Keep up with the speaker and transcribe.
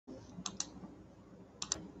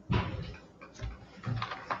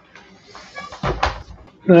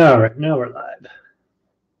All right, now we're live.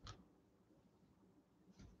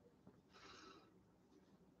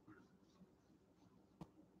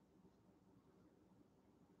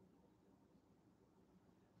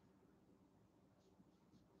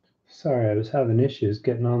 Sorry, I was having issues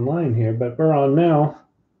getting online here, but we're on now.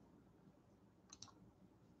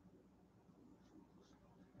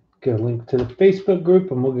 Get a link to the Facebook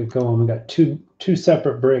group and we'll get going. We got two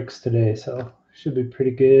separate breaks today, so should be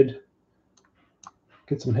pretty good.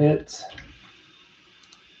 Get some hits.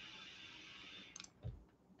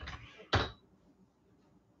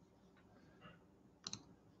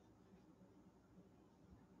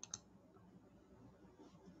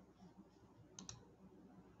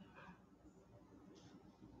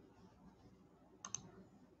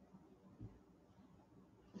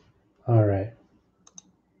 All right.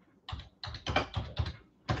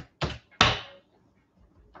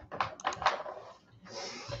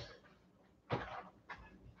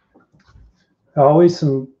 Always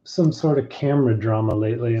some sort of camera drama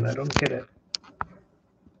lately, and I don't get it.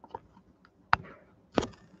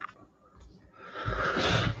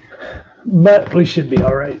 But we should be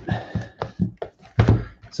all right.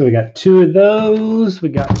 So we got two of those. We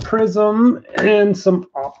got Prism and some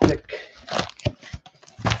Optic.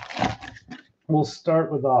 We'll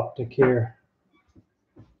start with Optic here.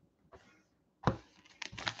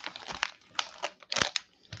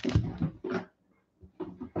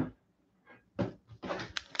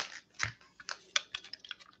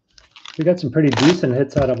 We got some pretty decent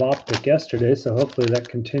hits out of Optic yesterday, so hopefully that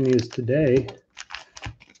continues today.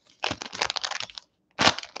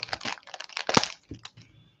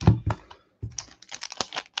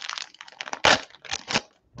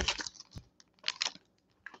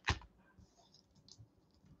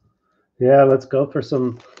 Yeah, let's go for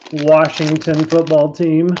some Washington football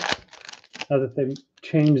team. Now that they've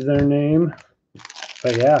changed their name.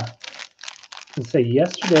 But yeah, I'd say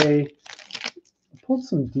yesterday I pulled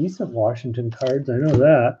some decent Washington cards. I know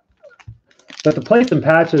that. But the plates and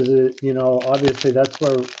patches, you know, obviously that's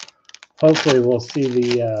where hopefully we'll see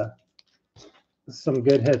the some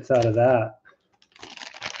good hits out of that.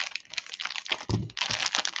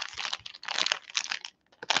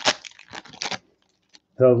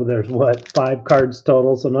 So there's what, 5 cards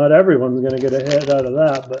total. So not everyone's going to get a hit out of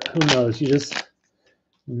that, but who knows? You just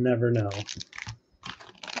never know.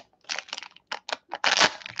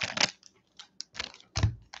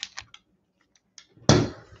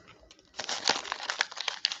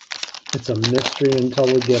 It's a mystery until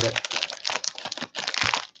we get it.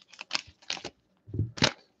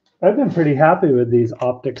 I've been pretty happy with these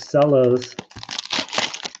Optic Cellos.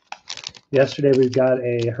 Yesterday we've got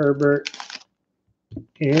a Herbert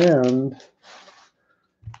and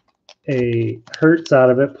a Hertz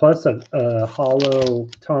out of it, plus a hollow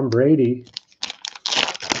Tom Brady.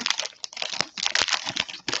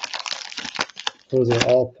 Those are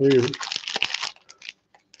all 3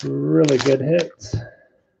 really good hits.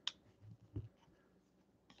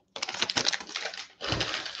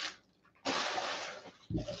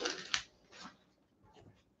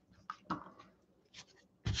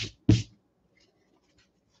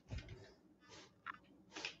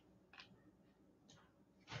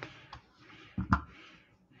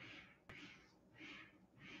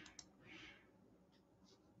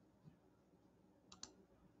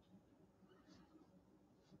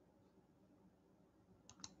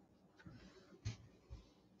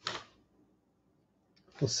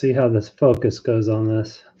 We'll see how this focus goes on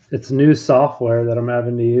this. It's new software that I'm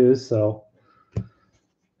having to use, so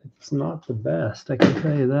it's not the best, I can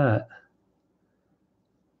tell you that.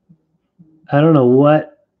 I don't know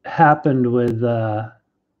what happened with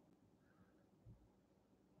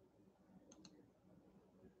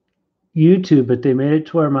YouTube, but they made it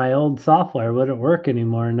to where my old software wouldn't work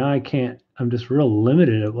anymore. Now I can't, I'm just real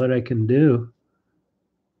limited at what I can do.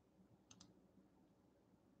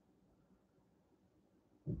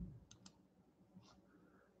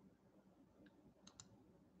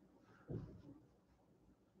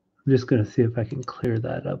 I'm just going to see if I can clear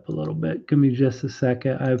that up a little bit. Give me just a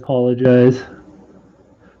second. I apologize.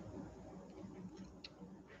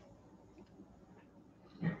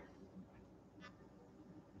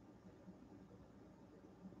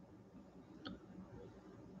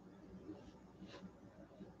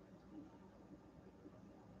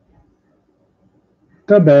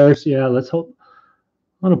 The Bears, yeah, let's hope.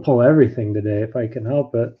 I'm going to pull everything today if I can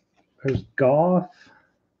help it. There's Goff,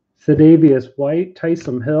 Tre'Davious White,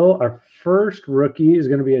 Taysom Hill. Our first rookie is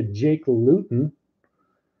going to be a Jake Luton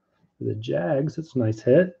for the Jags. That's a nice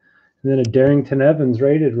hit. And then a Darrington Evans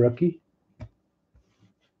rated rookie.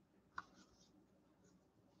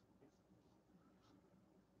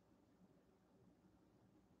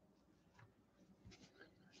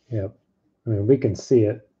 Yep. I mean, we can see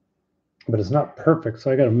it, but it's not perfect,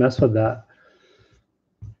 so I got to mess with that.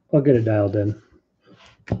 I'll get it dialed in.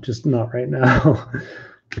 Just not right now.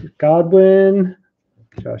 Godwin,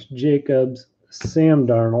 Josh Jacobs, Sam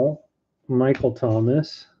Darnold, Michael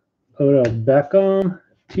Thomas, Odell Beckham,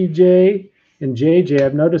 TJ, and JJ.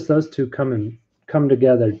 I've noticed those two come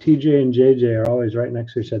together. TJ and JJ are always right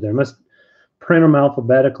next to each other. I must print them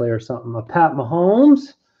alphabetically or something. A Pat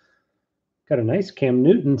Mahomes. Got a nice Cam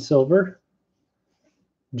Newton silver.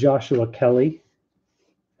 Joshua Kelly.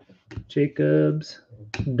 Jacobs.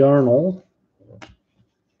 Darnold.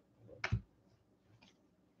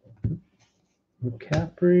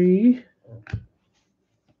 McCaffrey.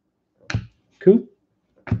 Coop.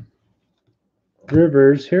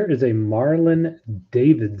 Rivers. Here is a Marlon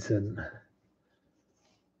Davidson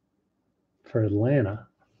for Atlanta.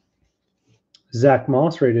 Zach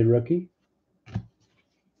Moss, rated rookie.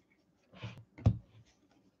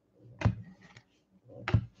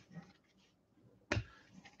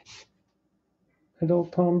 And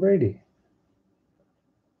old Tom Brady.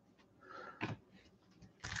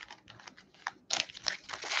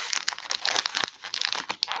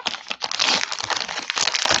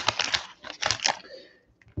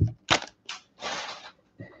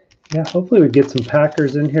 Yeah, hopefully we get some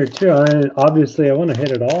Packers in here too. Obviously, I want to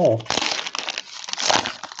hit it all.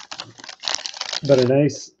 But a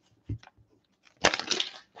nice...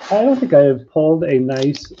 I don't think I have pulled a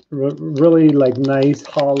nice, really like nice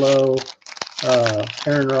hollow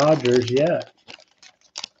Aaron Rodgers yet.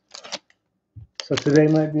 So today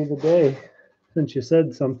might be the day, since you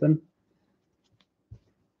said something.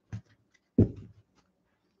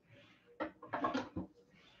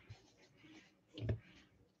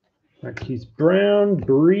 Marquise Brown,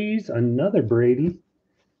 Breeze, another Brady.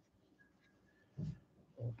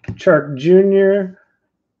 Chark Jr.,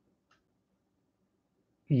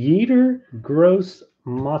 Yetur Gross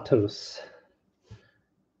Matos,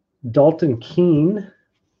 Dalton Keene,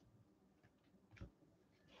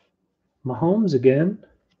 Mahomes again,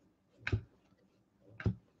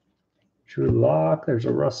 Drew Lock, there's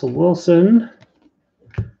a Russell Wilson,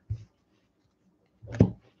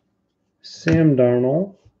 Sam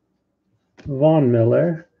Darnold, Von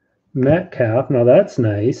Miller, Metcalf, now that's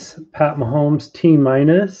nice. Pat Mahomes T-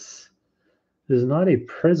 is not a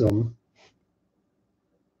prism.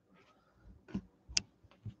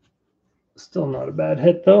 Still not a bad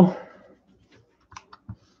hit though.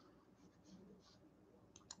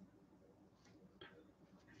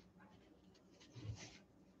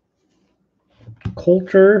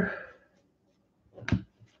 Coulter,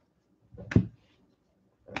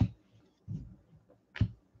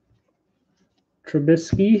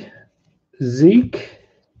 Trubisky, Zeke,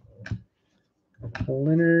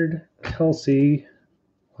 Leonard, Kelsey.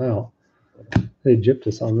 Wow, they gypped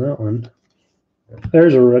us on that one.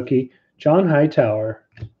 There's a rookie. John Hightower,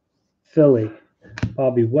 Philly.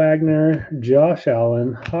 Bobby Wagner, Josh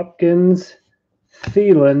Allen, Hopkins,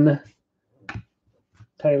 Thielen,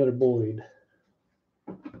 Tyler Boyd.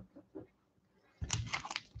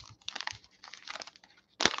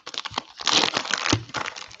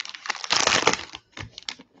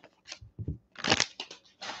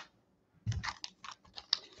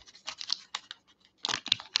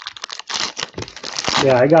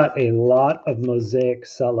 Yeah, I got a lot of Mosaic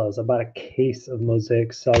Cellos, about a case of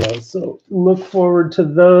Mosaic Cellos. So look forward to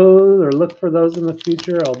those, or look for those in the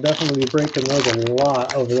future. I'll definitely be breaking those a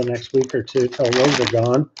lot over the next week or two till those are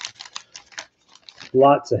gone.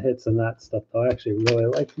 Lots of hits in that stuff, though. I actually really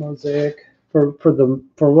like Mosaic. For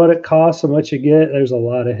what it costs and what you get, there's a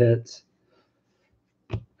lot of hits.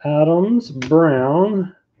 Adams,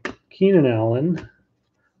 Brown, Keenan Allen,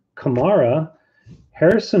 Kamara,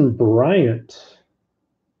 Harrison Bryant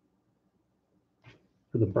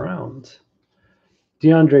for the Browns.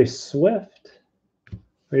 DeAndre Swift,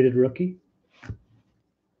 rated rookie.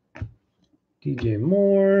 DJ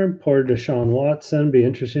Moore, poor Deshaun Watson. Be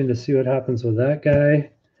interesting to see what happens with that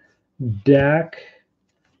guy. Dak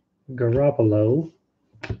Garoppolo.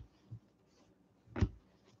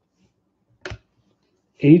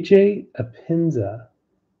 AJ Epinza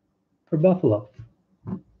for Buffalo.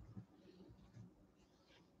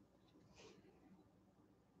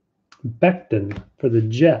 Becton for the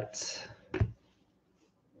Jets.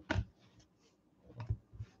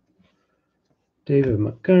 David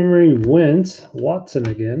Montgomery, Wentz, Watson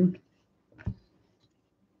again.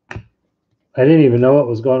 I didn't even know what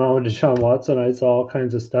was going on with Deshaun Watson. I saw all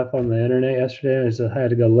kinds of stuff on the internet yesterday. I just had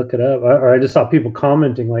to go look it up. Or I just saw people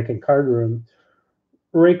commenting like in Card Room.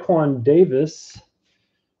 Raekwon Davis,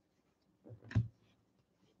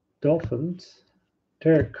 Dolphins.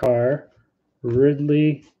 Derek Carr,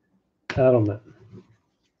 Ridley, Adelman.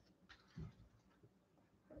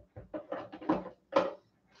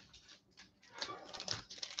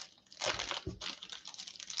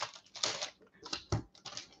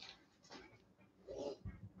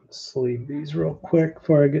 Sleeve these real quick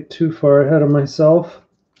before I get too far ahead of myself.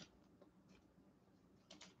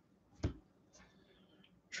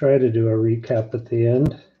 Try to do a recap at the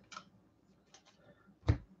end.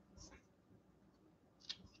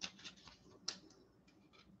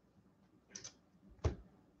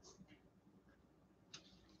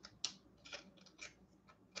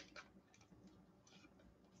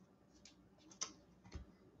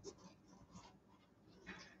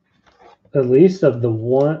 At least of the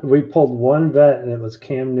one, we pulled one vet and it was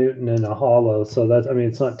Cam Newton and a hollow. So that's, I mean,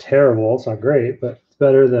 it's not terrible. It's not great, but it's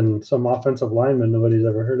better than some offensive lineman nobody's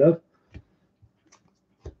ever heard of.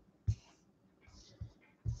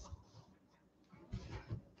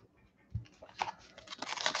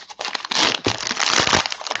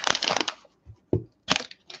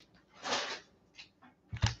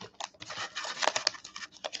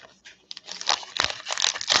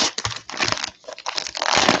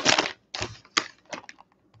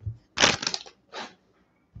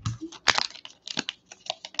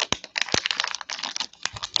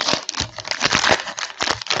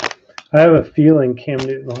 I have a feeling Cam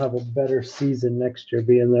Newton will have a better season next year,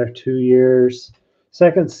 being there 2 years.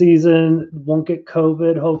 Second season, won't get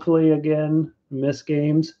COVID, hopefully, again, miss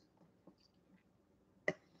games.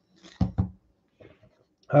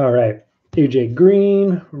 All right. AJ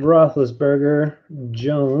Green, Roethlisberger,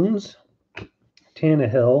 Jones,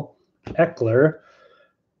 Tannehill, Eckler,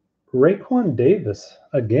 Raekwon Davis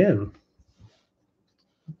again.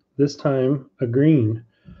 This time a green.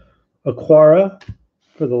 Aquara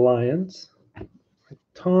for the Lions.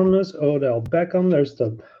 Thomas, Odell Beckham. There's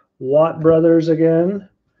the Watt brothers again.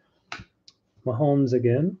 Mahomes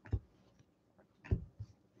again.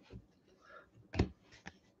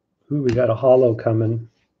 Ooh, we got a hollow coming.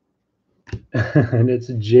 And it's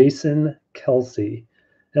Jason Kelce.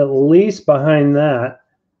 At least behind that,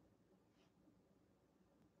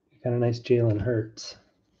 you got a nice Jalen Hurts.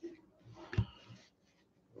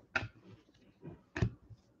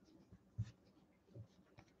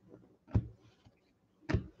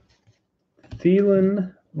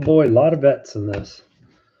 Thielen, boy, a lot of vets in this.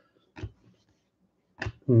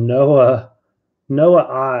 Noah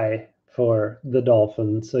I for the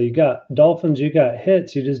Dolphins. So you got Dolphins, you got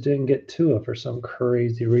hits, you just didn't get Tua for some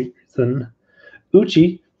crazy reason.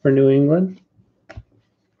 Uchi for New England,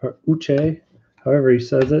 or Uche, however he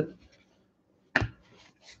says it.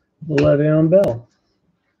 Le'Veon Bell.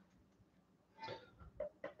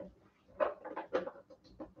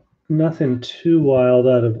 Nothing too wild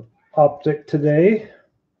out of Optic today.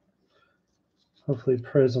 Hopefully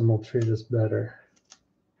Prism will treat us better.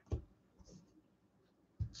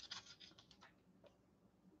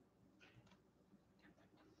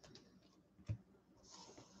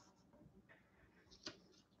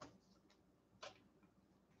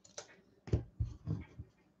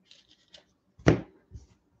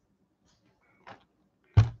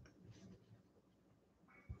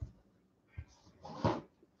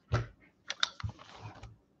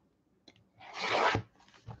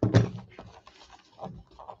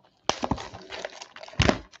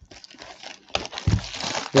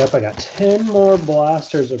 Yep, I got 10 more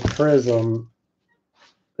blasters of Prism,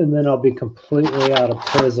 and then I'll be completely out of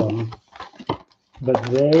Prism. But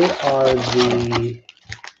they are the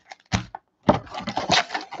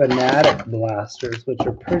Fanatic blasters, which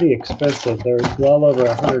are pretty expensive. They're well over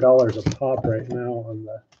 $100 a pop right now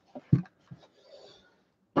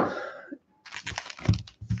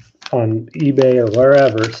on eBay or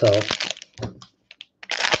wherever. So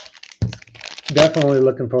definitely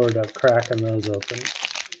looking forward to cracking those open.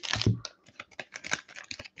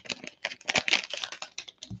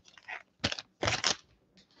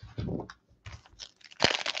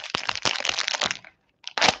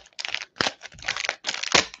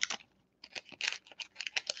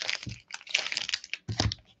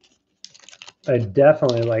 I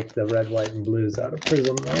definitely like the red, white, and blues out of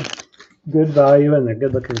Prism though. Good value and they're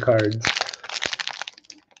good looking cards.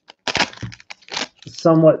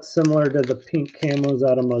 Somewhat similar to the pink camos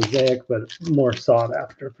out of Mosaic, but more sought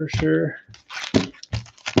after for sure.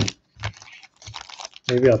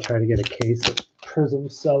 Maybe I'll try to get a case of Prism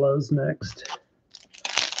Cellos next.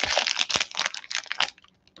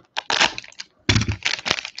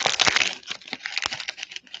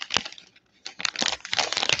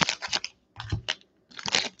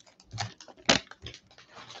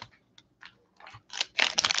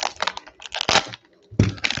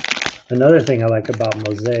 Another thing I like about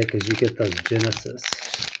Mosaic is you get those Genesis.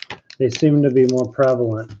 They seem to be more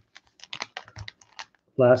prevalent.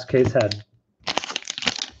 Last case had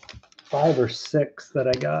 5 or 6 that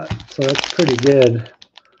I got, so that's pretty good.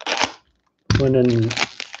 When in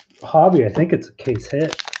hobby, I think it's a case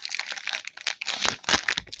hit.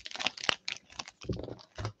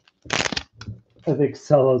 I think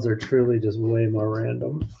cellos are truly just way more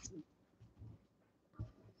random.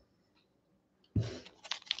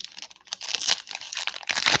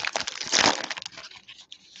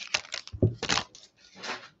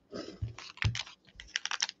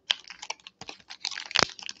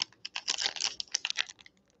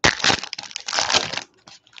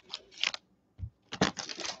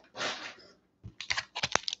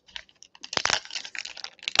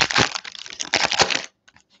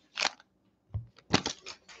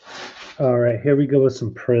 All right, here we go with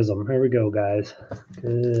some Prism. Here we go, guys.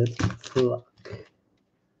 Good luck.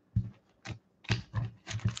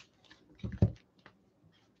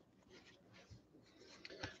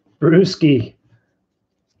 Brewski,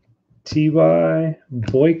 T.Y.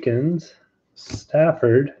 Boykins,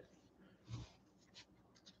 Stafford.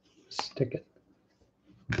 Stick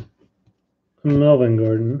it. Melvin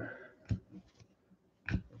Gordon.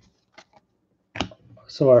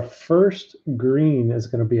 So our first green is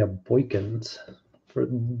going to be a Boykins for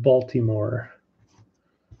Baltimore.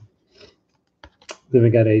 Then we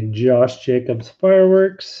got a Josh Jacobs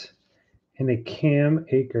Fireworks and a Cam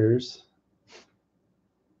Akers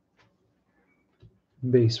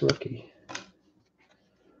base rookie.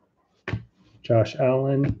 Josh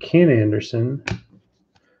Allen, Ken Anderson,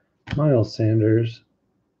 Miles Sanders,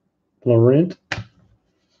 Laurent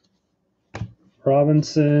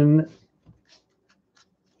Robinson,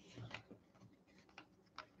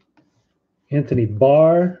 Anthony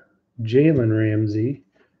Barr, Jalen Ramsey,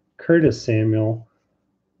 Curtis Samuel,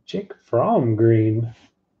 Jake Fromm green.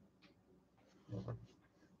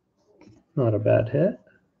 Not a bad hit.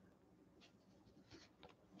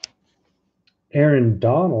 Aaron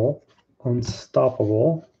Donald,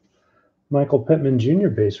 unstoppable. Michael Pittman Jr.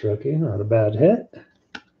 base rookie, not a bad hit.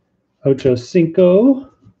 Ocho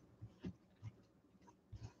Cinco.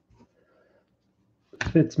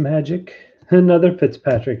 Fitzmagic. Another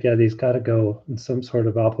Fitzpatrick. Yeah, these got to go in some sort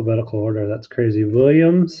of alphabetical order. That's crazy.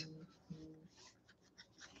 Williams.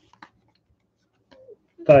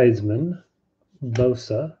 Theismann.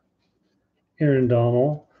 Bosa. Aaron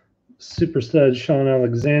Donald. Super stud Sean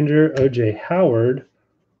Alexander. O.J. Howard.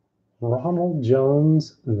 Ronald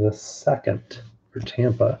Jones II for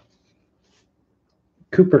Tampa.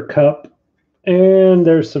 Cooper Kupp. And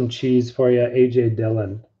there's some cheese for you. A.J.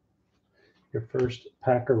 Dillon. Your first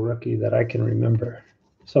Packer rookie that I can remember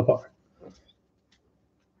so far.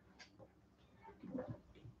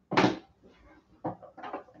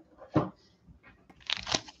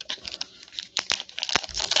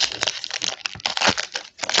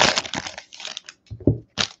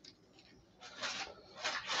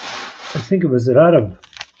 I think it was out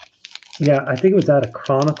of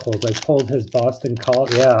Chronicles. I pulled his Boston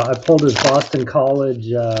College. Yeah, I pulled his Boston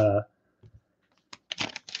College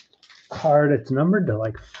card. It's numbered to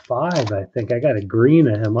like 5, I think. I got a green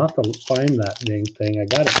of him. I'll have to find that dang thing. I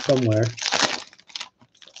got it somewhere.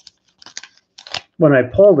 When I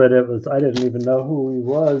pulled it, I didn't even know who he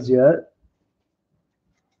was yet.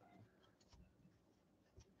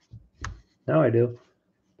 Now I do.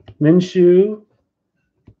 Minshew,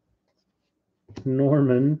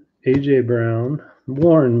 Norman, A.J. Brown,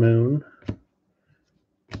 Warren Moon,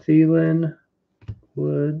 Thielen,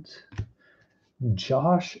 Woods,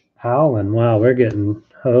 Josh Allen. Wow, we're getting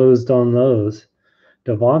hosed on those.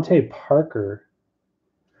 Devontae Parker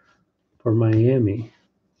for Miami.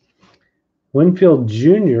 Winfield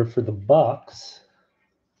Jr. for the Bucks.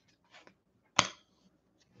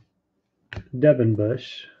 Devin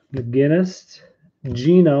Bush. McGinnis.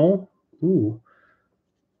 Gino. Ooh.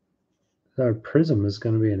 Our Prism is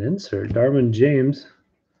going to be an insert. Darwin James.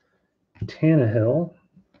 Tannehill.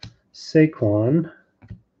 Saquon.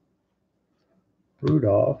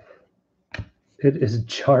 Rudolph. It is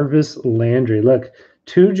Jarvis Landry. Look,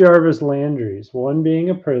 2 Jarvis Landrys, one being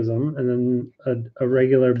a Prism and then a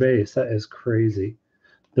regular base. That is crazy.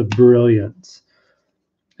 The brilliance.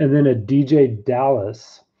 And then a DJ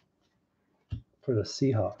Dallas for the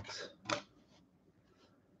Seahawks.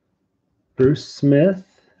 Bruce Smith,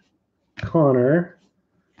 Connor,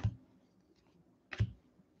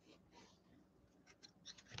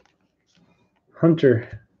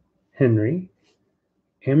 Hunter Henry,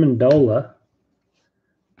 Amendola,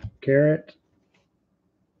 Garrett,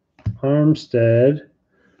 Armstead,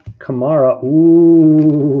 Kamara.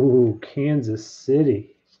 Ooh, Kansas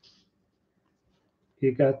City.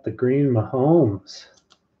 You got the green Mahomes.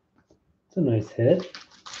 It's a nice hit.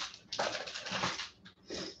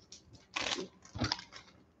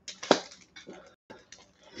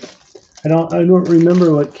 I don't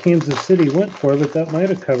remember what Kansas City went for, but that might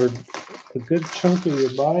have covered a good chunk of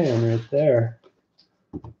your buy-in right there.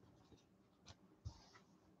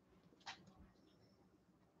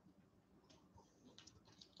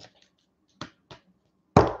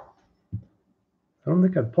 I don't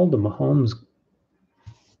think I pulled the Mahomes.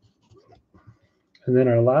 And then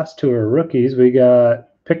our last two are rookies. We got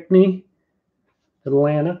Pickney,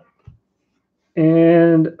 Atlanta,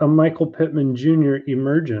 and a Michael Pittman Jr.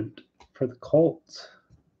 emergent for the Colts.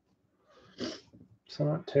 So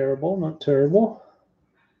not terrible, not terrible.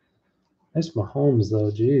 Nice Mahomes,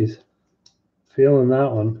 though. Geez. Feeling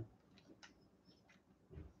that one.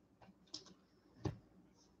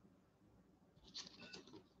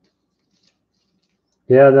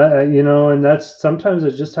 Yeah, that and that's sometimes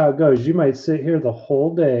it's just how it goes. You might sit here the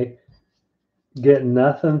whole day, get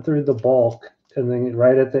nothing through the bulk, and then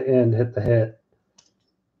right at the end hit the hit.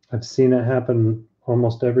 I've seen it happen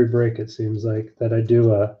almost every break, it seems like, that I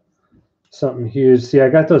do something huge. See, I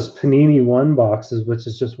got those Panini 1 boxes, which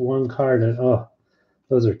is just one card, and oh,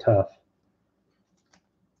 those are tough.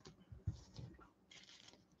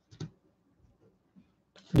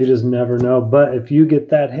 You just never know. But if you get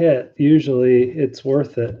that hit, usually it's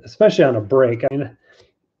worth it, especially on a break. I mean,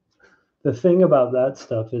 the thing about that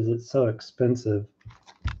stuff is it's so expensive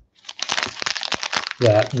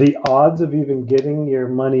that the odds of even getting your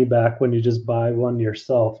money back when you just buy one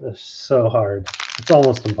yourself is so hard. It's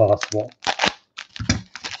almost impossible.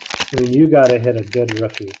 I mean, you got to hit a good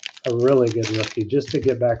rookie, a really good rookie, just to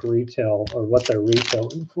get back retail or what they're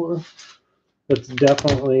retailing for. It's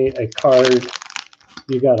definitely a card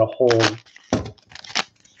you got to hold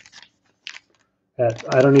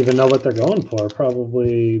at, I don't even know what they're going for,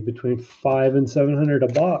 probably between $500 and $700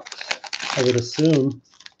 a box, I would assume.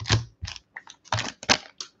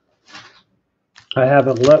 I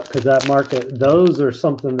haven't looked because that market, those are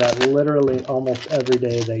something that literally almost every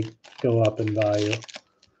day they go up in value.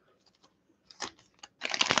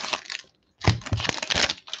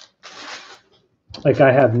 Like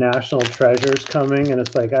I have National Treasures coming, and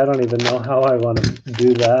it's like I don't even know how I want to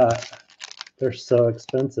do that. They're so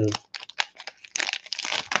expensive.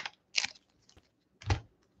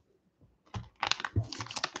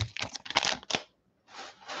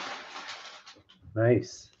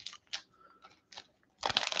 Nice.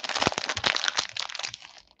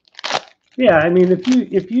 Yeah, I mean,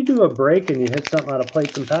 if you do a break and you hit something out of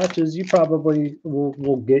Plates and Patches, you probably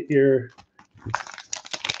will get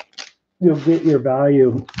you'll get your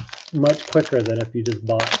value much quicker than if you just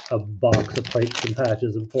bought a box of Plates and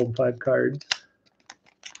Patches and pulled 5 cards.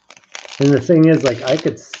 And the thing is, like, I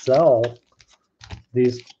could sell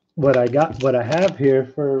these what I have here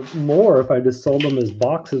for more if I just sold them as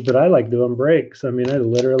boxes, but I like doing breaks. I mean, I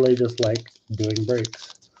literally just like doing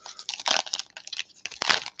breaks.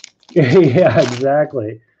 Yeah,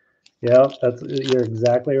 exactly. Yeah, you're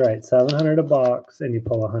exactly right. $700 a box, and you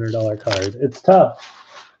pull a $100 card. It's tough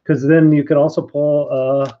because then you can also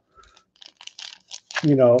pull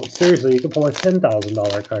seriously, you can pull a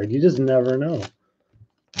 $10,000 card. You just never know.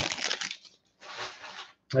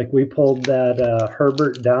 Like we pulled that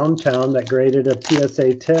Herbert Downtown that graded a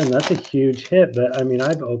PSA 10. That's a huge hit. But I mean,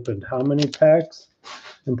 I've opened how many packs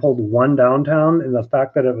and pulled one Downtown, and the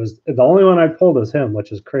fact that it was the only one I pulled is him,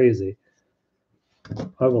 which is crazy.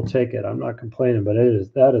 I will take it. I'm not complaining, but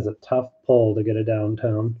that is a tough pull to get a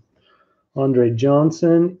Downtown. Andre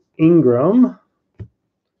Johnson, Ingram,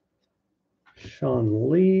 Sean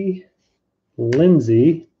Lee,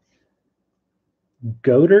 Lindsey,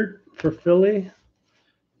 Goddard for Philly,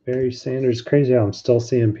 Barry Sanders. Crazy how I'm still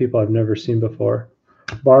seeing people I've never seen before.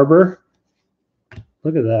 Barber.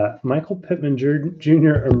 Look at that. Michael Pittman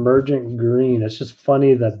Jr. Emergent Green. It's just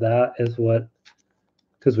funny that is what,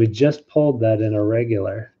 because we just pulled that in a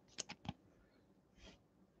regular.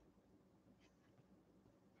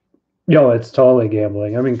 Yo, it's totally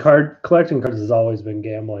gambling. I mean, collecting cards has always been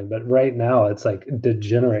gambling, but right now it's like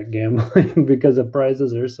degenerate gambling because the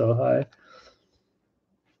prices are so high.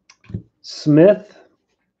 Smith,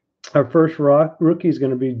 our first rookie is going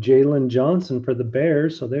to be Jalen Johnson for the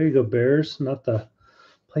Bears. So there you go, Bears. Not the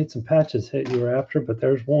Plates and Patches hit you were after, but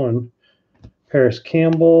there's one. Paris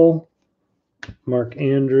Campbell, Mark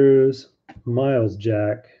Andrews, Miles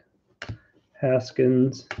Jack,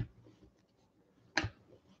 Haskins.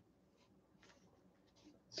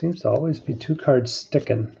 Seems to always be 2 cards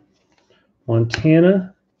sticking.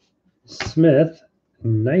 Montana, Smith,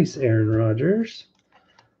 nice Aaron Rodgers,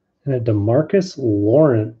 and a DeMarcus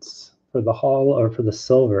Lawrence for the Hall or for the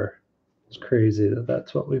silver. It's crazy that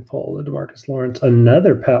that's what we pulled. A DeMarcus Lawrence,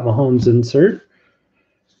 another Pat Mahomes insert,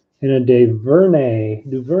 and a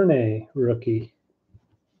Duvernay rookie.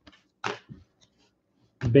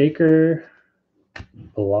 Baker,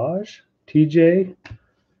 Balaj, TJ.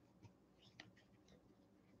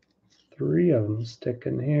 3 of them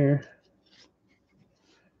sticking here.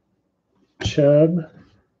 Chubb,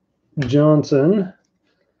 Johnson,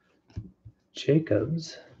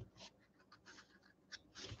 Jacobs,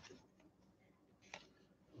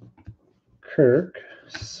 Kirk,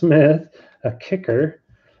 Smith, a kicker,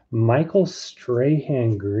 Michael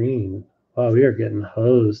Strahan Green. Wow, we are getting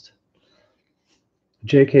hosed.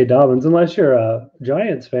 J.K. Dobbins, unless you're a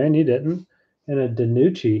Giants fan, you didn't. And a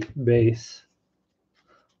DiNucci base.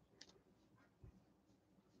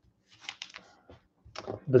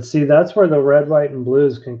 But see, that's where the red, white, and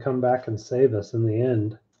blues can come back and save us in the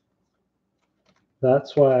end.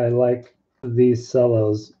 That's why I like these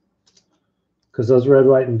cellos, because those red,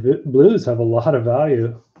 white, and blues have a lot of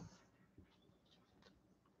value.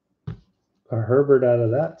 A Herbert out of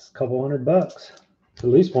that's a couple $100, at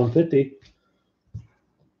least 150.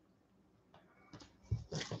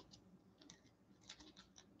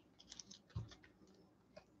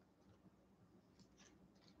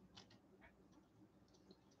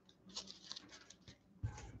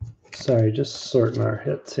 Sorry, just sorting our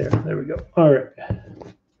hits here. There we go. All right.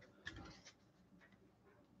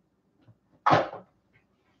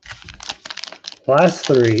 Last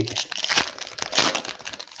 3.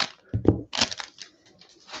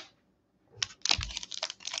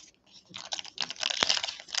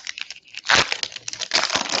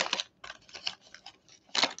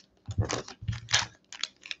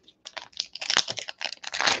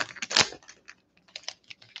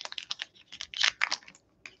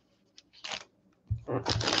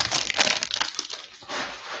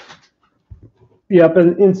 Yep,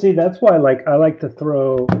 and see, that's why I like to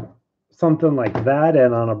throw something like that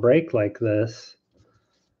in on a break like this,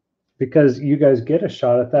 because you guys get a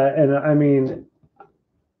shot at that. And I mean,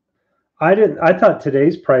 I thought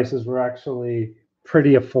today's prices were actually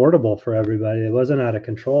pretty affordable for everybody. It wasn't out of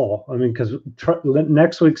control. I mean, because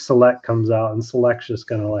next week Select comes out, and Select's just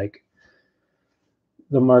gonna like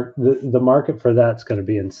the market for that's gonna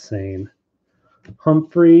be insane.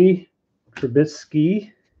 Humphrey,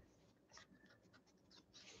 Trubisky,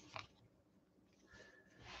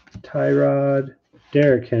 Tyrod,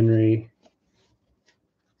 Derrick Henry.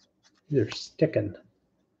 They're sticking.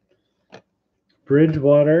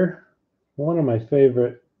 Bridgewater, one of my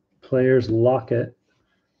favorite players, Lockett,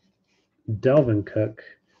 Delvin Cook,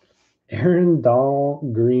 Aaron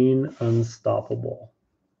Donald, Green, unstoppable.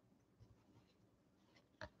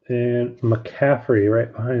 And McCaffrey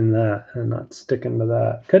right behind that, and not sticking to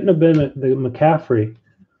that. Couldn't have been the McCaffrey.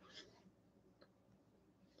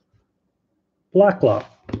 Blacklock,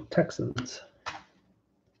 Texans.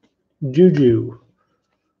 Juju,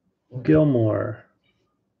 Gilmore,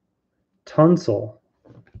 Tunsil,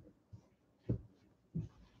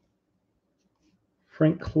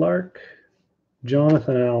 Frank Clark,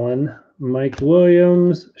 Jonathan Allen, Mike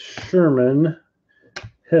Williams, Sherman,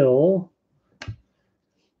 Hill,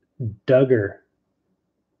 Duggar,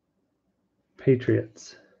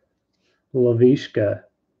 Patriots, Lavishka,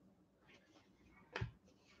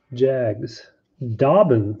 Jags,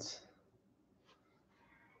 Dobbins,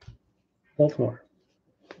 Baltimore,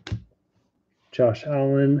 Josh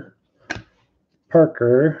Allen,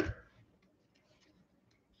 Parker,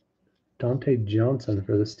 Dante Johnson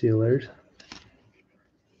for the Steelers,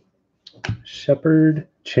 Shepard,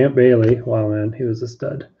 Champ Bailey. Wow, man, he was a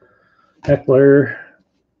stud. Eckler,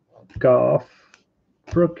 Goff,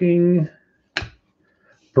 Brooking,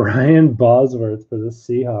 Brian Bosworth for the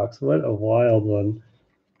Seahawks. What a wild one.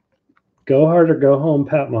 Go hard or go home,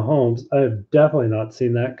 Pat Mahomes. I have definitely not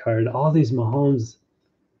seen that card. All these Mahomes.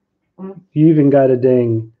 You even got a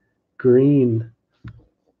dang green.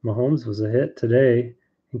 Mahomes was a hit today.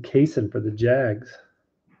 And Kaysen for the Jags.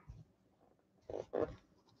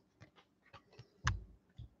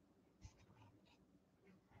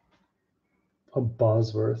 A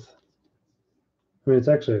Bosworth. I mean, it's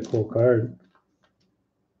actually a cool card.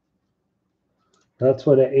 That's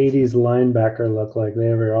what an 80s linebacker looked like.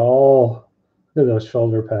 They were all, look at those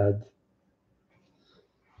shoulder pads.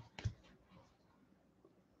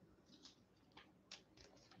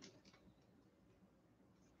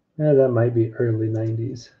 Yeah, that might be early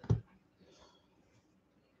 90s.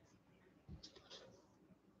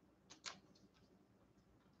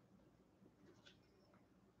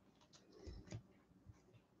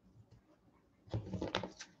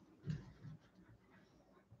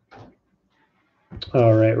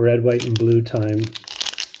 All right, red, white, and blue time.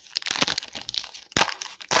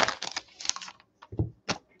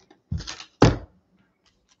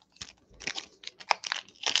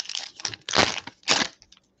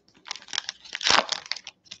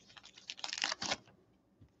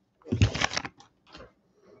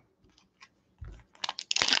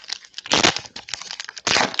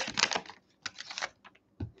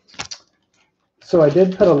 So I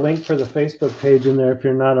did put a link for the Facebook page in there if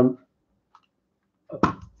you're not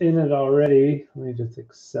in it already. Let me just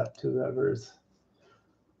accept whoever's.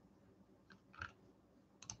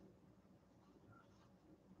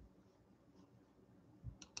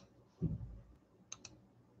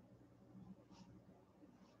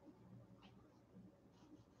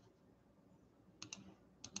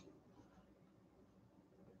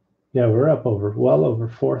 Yeah, we're up well over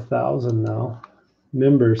 4,000 now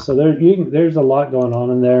members. So there's a lot going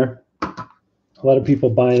on in there. A lot of people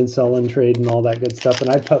buying, selling, trading, all that good stuff. And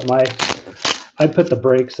I put the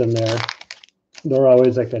breaks in there. They're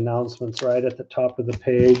always like announcements right at the top of the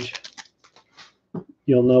page.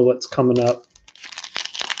 You'll know what's coming up.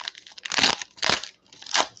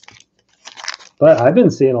 But I've been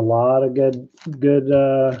seeing a lot of good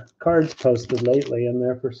cards posted lately in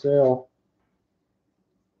there for sale.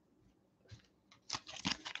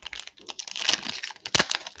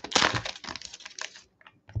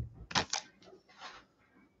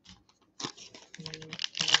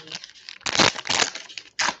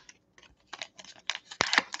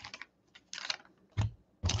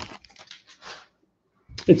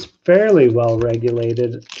 It's fairly well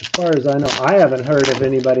regulated. As far as I know, I haven't heard of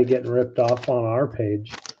anybody getting ripped off on our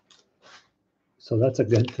page. So that's a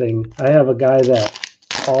good thing. I have a guy that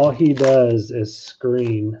all he does is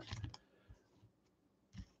screen.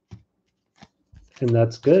 And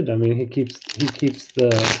that's good. I mean, he keeps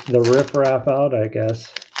the riffraff out, I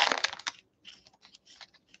guess.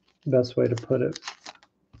 Best way to put it.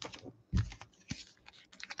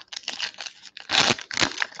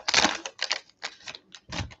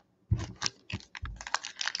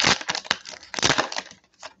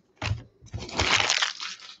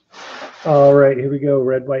 All right, here we go.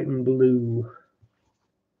 Red, white, and blue.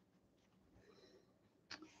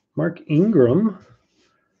 Mark Ingram,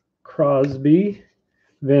 Crosby,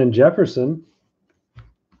 Van Jefferson,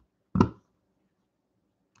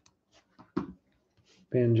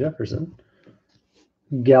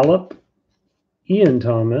 Gallup, Ian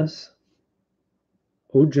Thomas,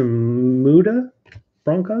 Ojemudia,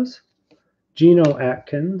 Broncos, Geno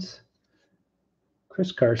Atkins,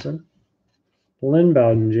 Chris Carson, Lynn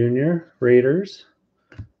Bowden Jr., Raiders,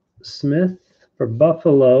 Smith for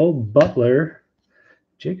Buffalo, Butler,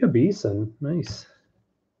 Jacob Eason, nice.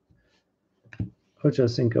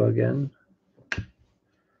 Ochocinco again.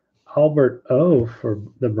 Albert O for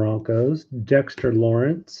the Broncos, Dexter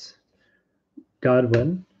Lawrence,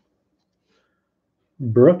 Godwin,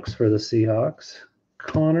 Brooks for the Seahawks,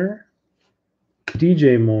 Connor,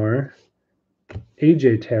 DJ Moore,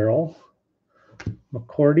 AJ Terrell,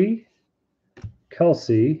 McCourty,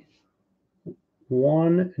 Kelsey,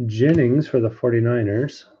 Juan Jennings for the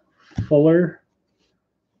 49ers, Fuller,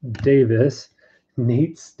 Davis,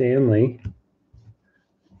 Nate Stanley,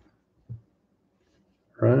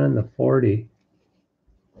 running the 40,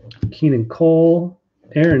 Keenan Cole,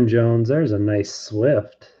 Aaron Jones, there's a nice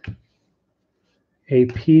Swift,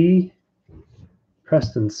 AP,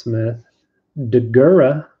 Preston Smith,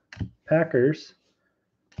 Degura, Packers,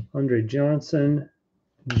 Andre Johnson,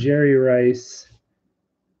 Jerry Rice,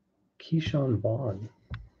 Keyshawn Vaughn.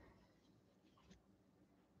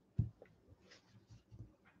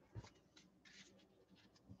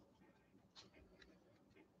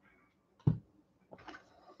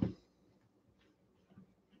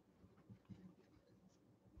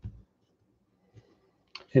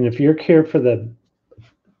 And if you're here for the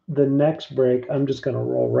next break, I'm just going to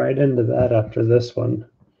roll right into that after this one.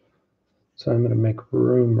 So I'm going to make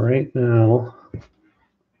room right now.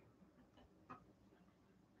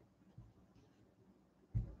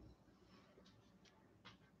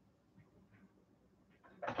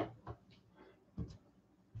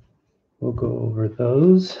 We'll go over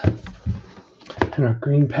those. And our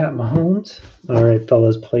green Pat Mahomes. All right,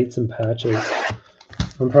 fellas, plates and patches.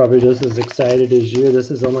 I'm probably just as excited as you.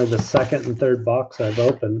 This is only the second and third box I've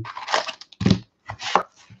opened.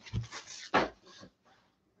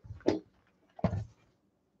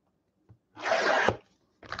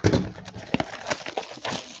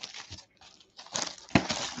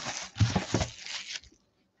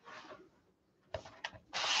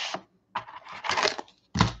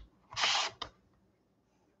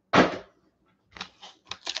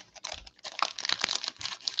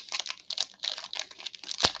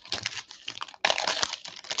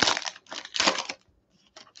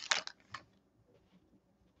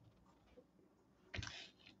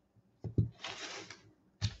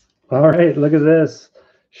 All right, look at this.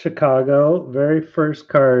 Chicago, very first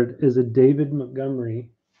card is a David Montgomery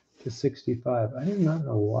to 65. I do not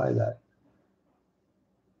know why that.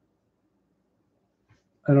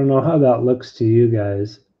 I don't know how that looks to you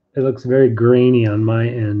guys. It looks very grainy on my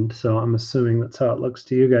end, so I'm assuming that's how it looks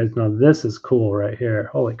to you guys. Now this is cool right here.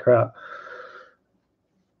 Holy crap.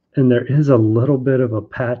 And there is a little bit of a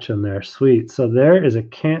patch in there. Sweet. So there is a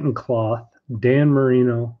Canton cloth, Dan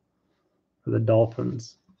Marino for the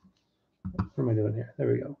Dolphins. What am I doing here?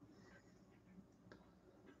 There we go.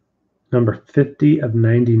 Number 50 of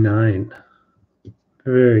 99.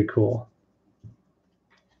 Very cool.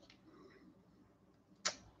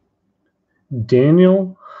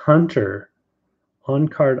 Daniel Hunter,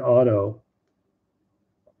 on-card auto,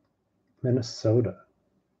 Minnesota.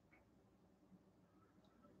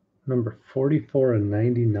 Number 44 of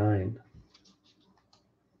 99.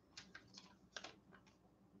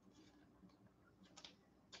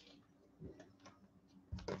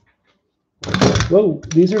 Whoa,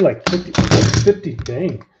 these are like 50,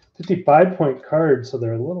 dang, 55-point cards, so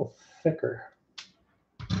they're a little thicker.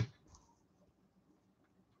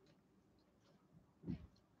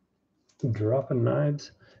 Dropping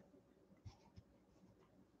knives.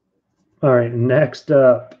 All right, next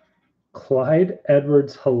up, Clyde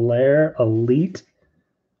Edwards-Helaire Elite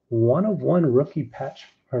 1/1 rookie patch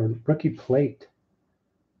or rookie plate.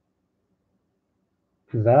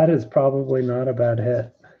 That is probably not a bad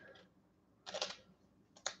hit.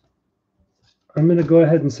 I'm going to go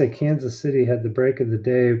ahead and say Kansas City had the break of the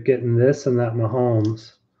day getting this and that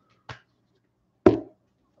Mahomes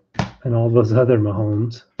and all those other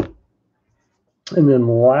Mahomes. And then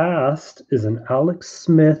last is an Alex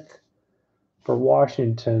Smith for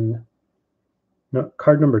Washington,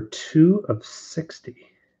 card number 2 of 60.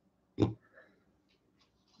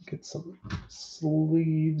 Get some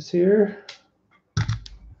sleeves here.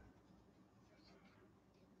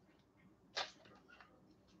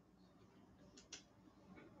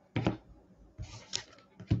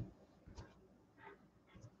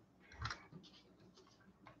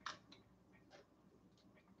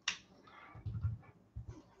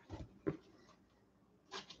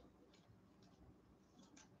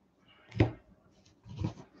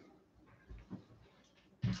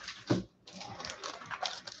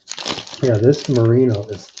 Yeah, this merino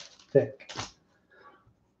is thick.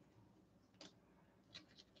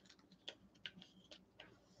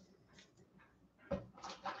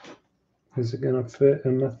 Is it going to fit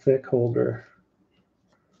in the thick holder?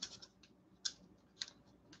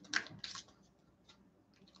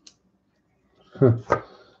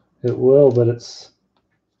 It will, but it's...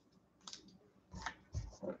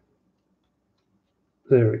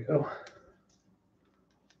 There we go.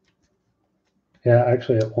 Yeah,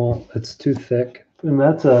 actually it won't. It's too thick. And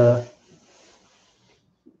that's a...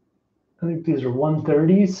 I think these are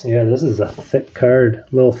 130s. Yeah, this is a thick card.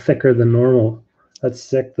 A little thicker than normal. That's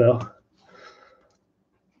sick, though.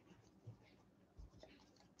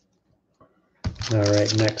 All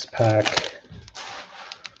right, next pack.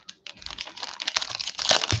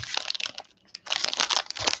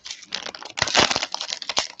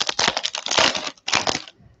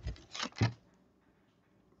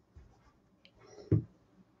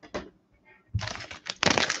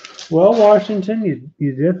 Well, Washington,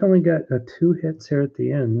 you definitely got 2 hits here at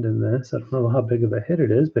the end in this. I don't know how big of a hit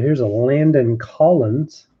it is, but here's a Landon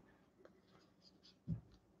Collins.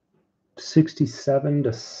 67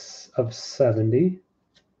 of 70.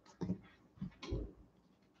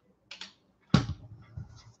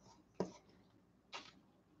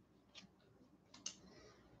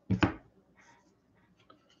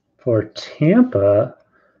 For Tampa,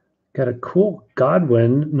 got a cool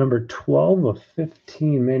Godwin, number 12 of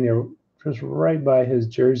 15. Man, you're just right by his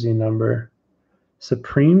jersey number.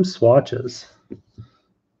 Supreme swatches.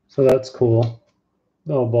 So that's cool.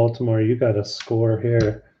 Oh, Baltimore, you got a score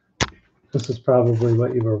here. This is probably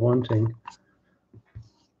what you were wanting.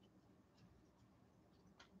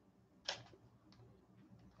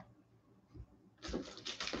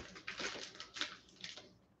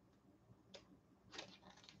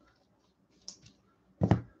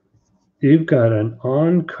 You've got an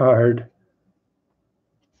on-card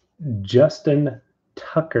Justin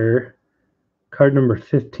Tucker, card number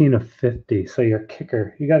 15 of 50. So your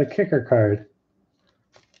kicker. You got a kicker card.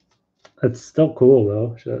 That's still cool,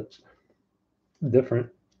 though. Shit. Different.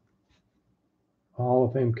 Hall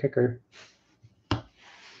of Fame kicker.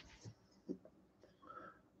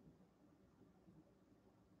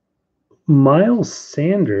 Miles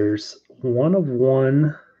Sanders,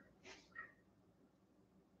 1/1.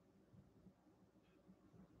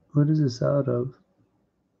 What is this out of?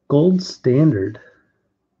 Gold Standard.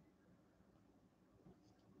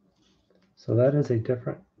 So that is a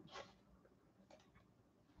different.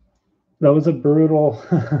 That was a brutal.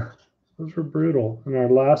 Those were brutal. And our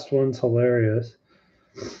last one's hilarious.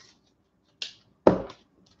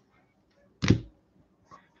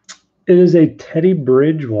 It is a Teddy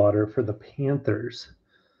Bridgewater for the Panthers.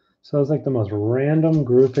 So it's like the most random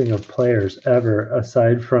grouping of players ever,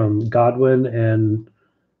 aside from Godwin and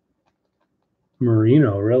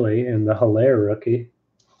Marino, really, and the Hilaire rookie.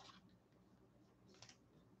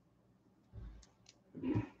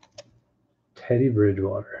 Teddy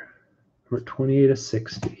Bridgewater, number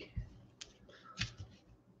 28/60.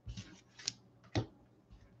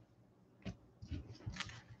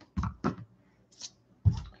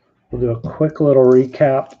 We'll do a quick little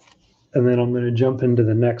recap, and then I'm going to jump into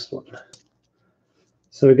the next one.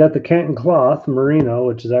 So we got the Canton Cloth Marino,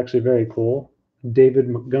 which is actually very cool. David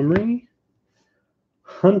Montgomery,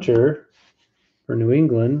 Hunter for New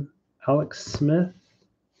England, Alex Smith,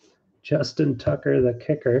 Justin Tucker, the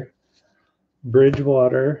kicker,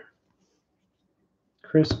 Bridgewater,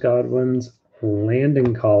 Chris Godwin's,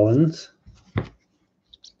 Landon Collins.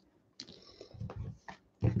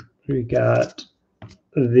 We got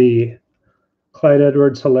the Clyde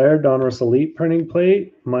Edwards-Hilaire Donruss Elite printing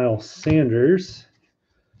plate, Miles Sanders,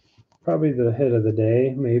 probably the hit of the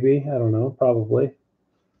day, maybe, I don't know, probably.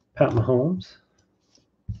 Pat Mahomes.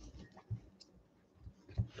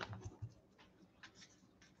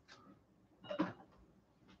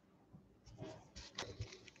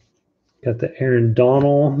 Got the Aaron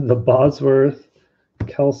Donald, the Bosworth,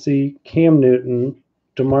 Kelsey, Cam Newton,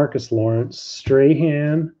 DeMarcus Lawrence,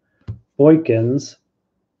 Strahan, Boykins,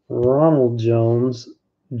 Ronald Jones,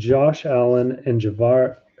 Josh Allen, and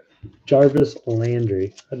Jarvis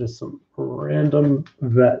Landry. That is some random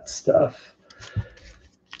vet stuff.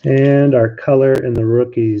 And our color in the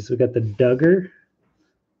rookies. We got the Duggar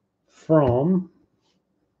from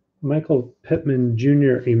Michael Pittman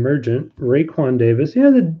Jr. Emergent, Raekwon Davis. Yeah,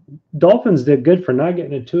 the Dolphins did good for not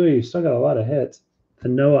getting a Tua. You still got a lot of hits. The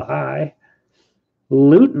Noah I.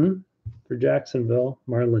 Luton for Jacksonville,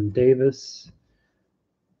 Marlon Davis.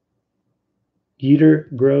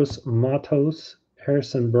 Yetur Gross Matos,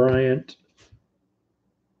 Harrison Bryant,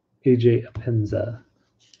 AJ Epenza.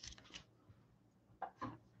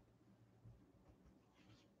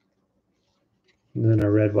 And then our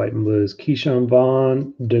red, white, and blues. Keyshawn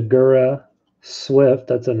Vaughn, Degura, Swift.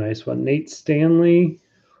 That's a nice one. Nate Stanley,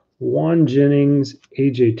 Juan Jennings,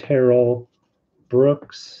 AJ Terrell,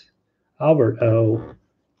 Brooks, Albert O,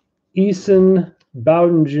 Eason,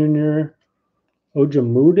 Bowden Jr.,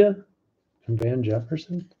 Ojemudia, and Van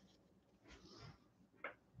Jefferson.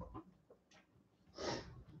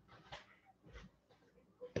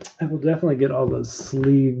 I will definitely get all those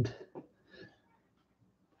sleeved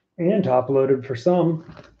and top loaded for some.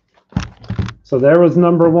 So there was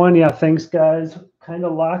number one. Yeah, thanks, guys. Kind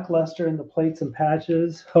of lackluster in the plates and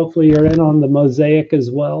patches. Hopefully you're in on the mosaic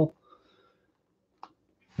as well.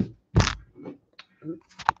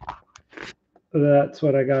 That's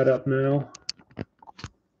what I got up now.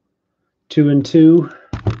 2 and 2.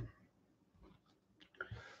 I'm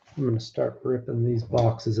going to start ripping these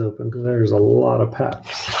boxes open because there's a lot of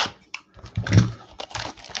packs.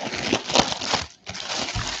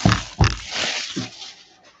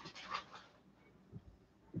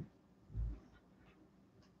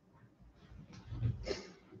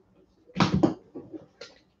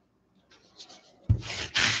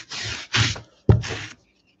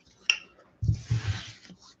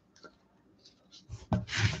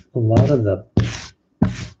 A lot of the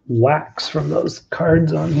wax from those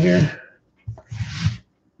cards on here.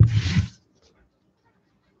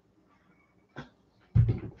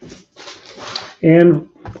 And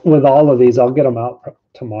with all of these, I'll get them out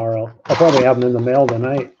tomorrow. I'll probably have them in the mail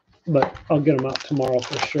tonight, but I'll get them out tomorrow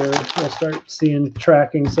for sure. We'll start seeing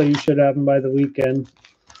tracking, so you should have them by the weekend.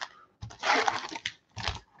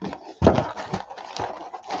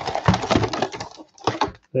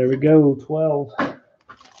 There we go, 12.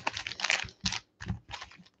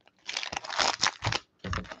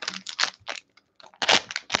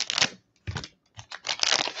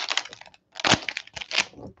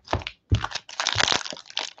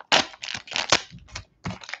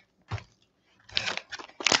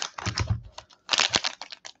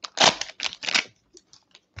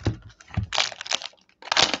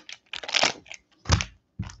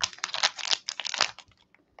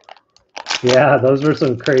 Yeah, those were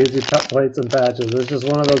some crazy cut plates and patches. It's just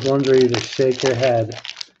one of those ones where you just shake your head.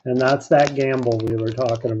 And that's that gamble we were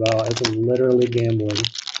talking about. It's literally gambling.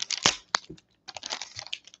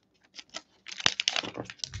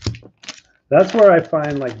 That's where I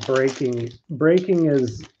find like breaking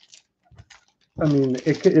is, I mean,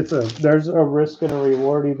 there's a risk and a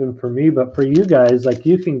reward even for me, but for you guys, like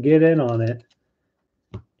you can get in on it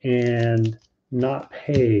and not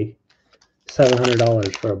pay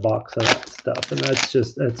 $700 for a box of that stuff, and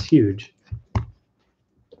that's huge.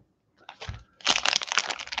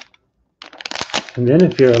 And then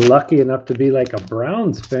if you're lucky enough to be like a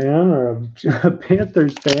Browns fan or a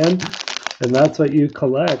Panthers fan, and that's what you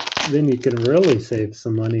collect, then you can really save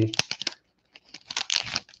some money.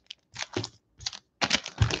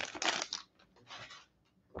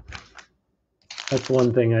 That's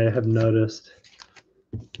one thing I have noticed,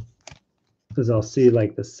 is I'll see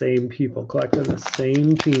like the same people collecting the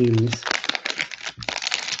same teams.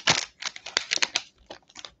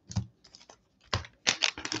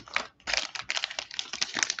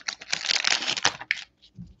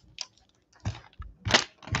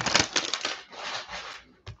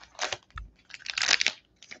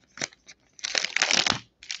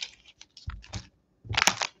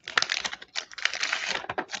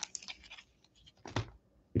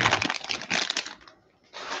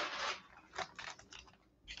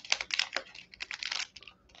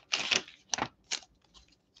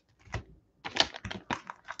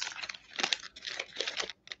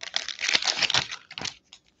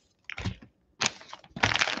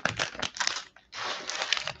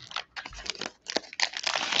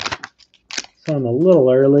 So I'm a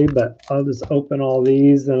little early, but I'll just open all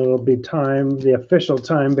these and it'll be time, the official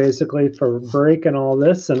time basically, for breaking all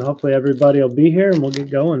this, and hopefully everybody will be here and we'll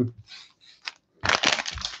get going.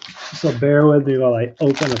 So bear with me while I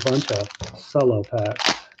open a bunch of solo packs.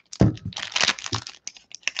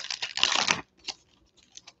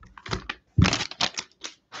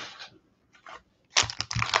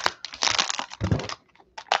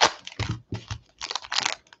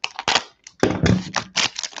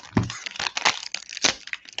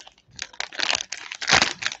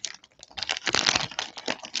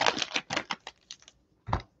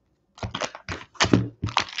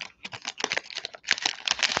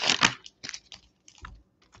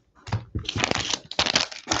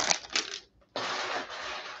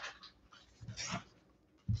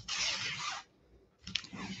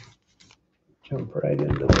 Jump right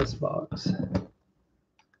into this box.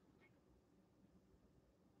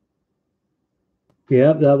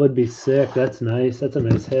 Yep, that would be sick. That's nice. That's a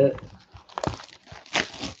nice hit.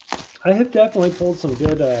 I have definitely pulled some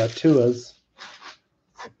good Tuas.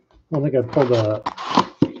 I don't think I pulled a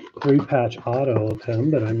 3-patch auto of him,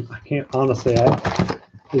 but I can't honestly.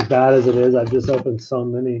 As bad as it is, I've just opened so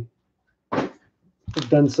many. I've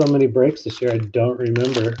done so many breaks this year. I don't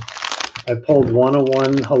remember. I pulled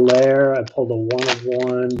 101 Hilaire. I pulled a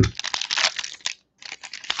 101.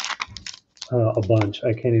 A bunch.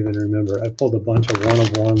 I can't even remember. I pulled a bunch of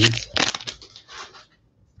 101s.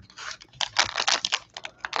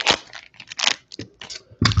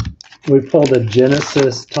 We pulled a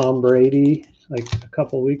Genesis Tom Brady like a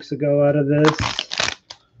couple weeks ago out of this.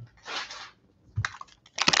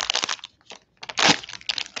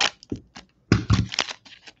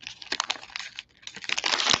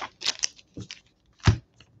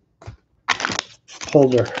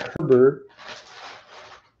 Pulled a Herbert.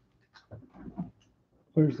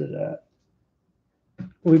 Where's it at?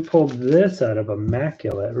 We pulled this out of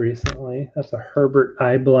Immaculate recently. That's a Herbert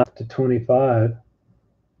I Black to 25.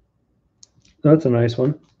 That's a nice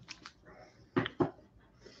one.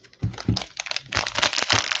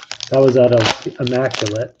 That was out of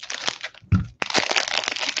Immaculate.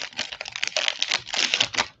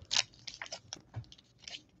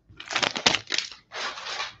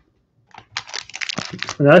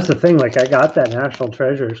 And that's the thing, like I got that National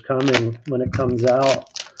Treasures coming when it comes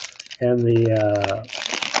out, and the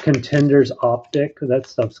Contenders Optic, that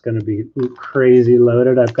stuff's going to be crazy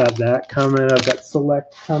loaded. I've got that coming. I've got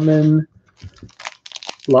Select coming.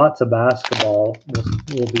 Lots of basketball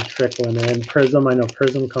will be trickling in. Prism, I know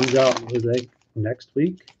Prism comes out next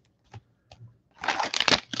week.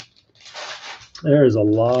 There's a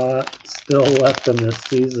lot still left in this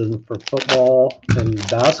season for football, and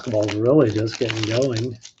basketball is really just getting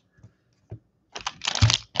going.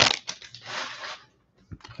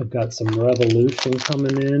 I've got some Revolution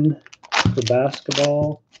coming in for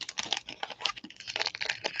basketball,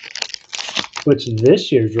 which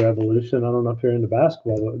this year's Revolution, I don't know if you're into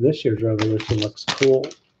basketball, but this year's Revolution looks cool.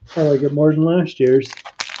 I like it more than last year's.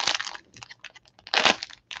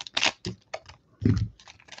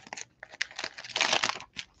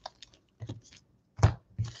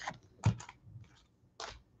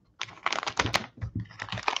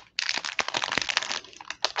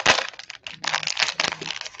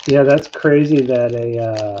 Yeah, that's crazy that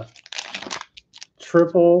a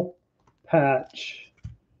triple patch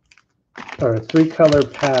or a 3-color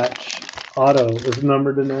patch auto is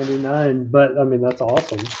numbered to 99. But I mean, that's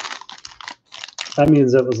awesome. That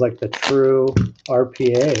means it was like the true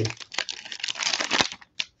RPA.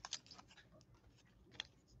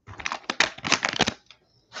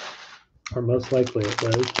 Or most likely it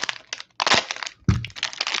was.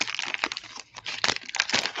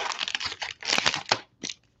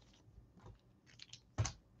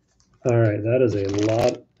 All right, that is a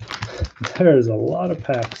lot. There is a lot of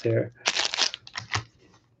packs here.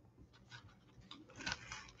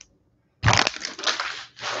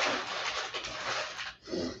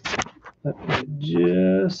 Let me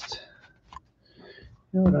just,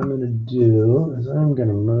 you know what I'm going to do is I'm going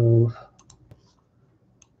to move,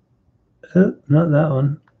 not that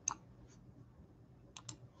one,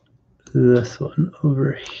 this one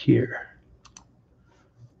over here.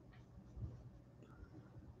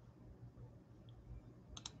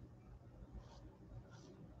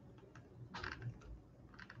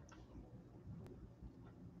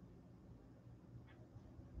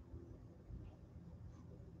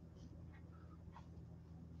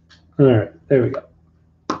 All right, there we go.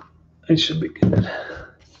 It should be good. And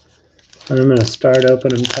I'm going to start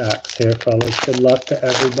opening packs here, fellas. Good luck to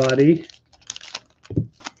everybody.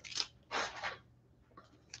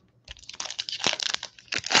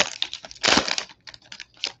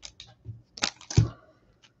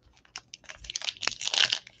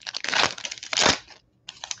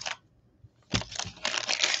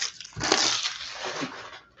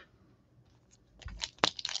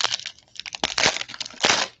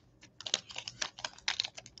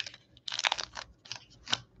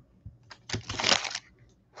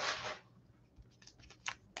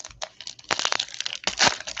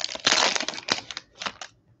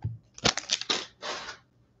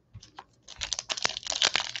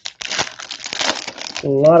 A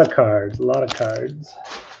lot of cards, a lot of cards.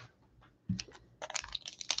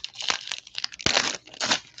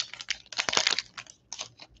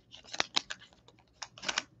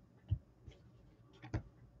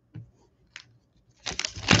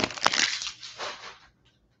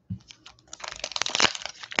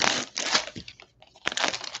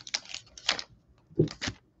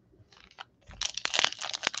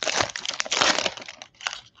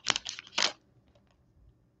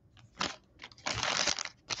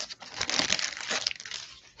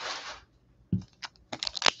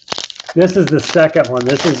 This is the second one.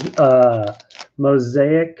 This is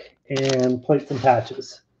Mosaic and Plates and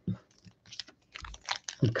Patches.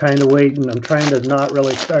 I'm kind of waiting. I'm trying to not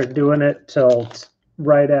really start doing it till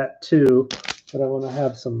right at 2, but I want to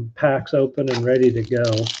have some packs open and ready to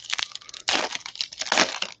go.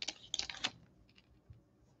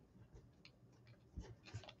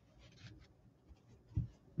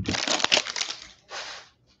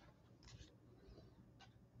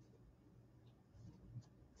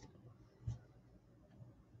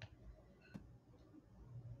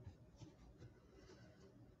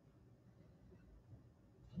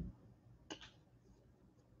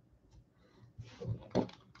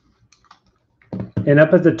 And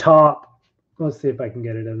up at the top, let's see if I can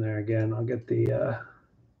get it in there again. I'll get the,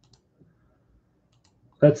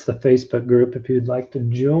 that's the Facebook group if you'd like to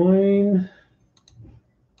join.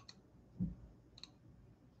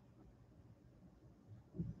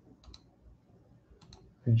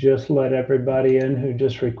 Just let everybody in who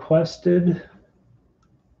just requested.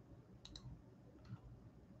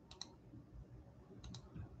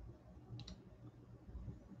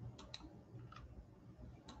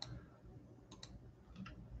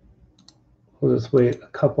 We'll just wait a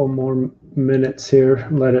couple more minutes here.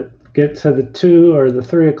 Let it get to the 2 or the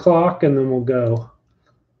 3 o'clock, and then we'll go.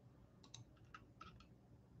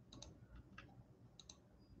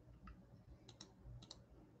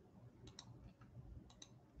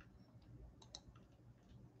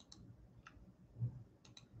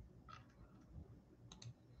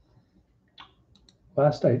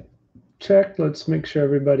 Last I checked, let's make sure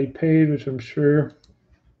everybody paid, which I'm sure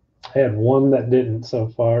I had one that didn't so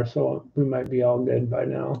far, so we might be all good by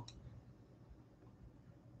now.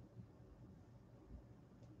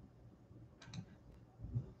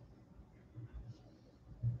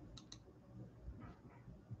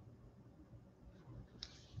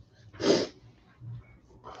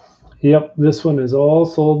 Yep, this one is all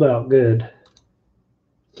sold out good.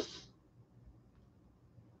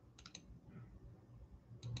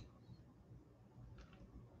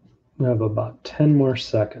 We have about 10 more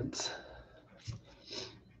seconds.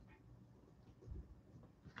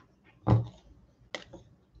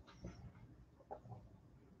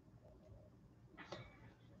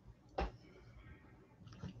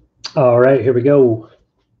 All right, here we go.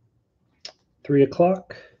 3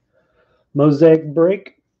 o'clock. Mosaic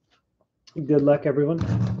break. Good luck,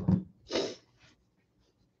 everyone.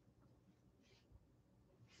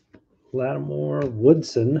 Lattimore,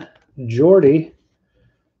 Woodson, Jordy,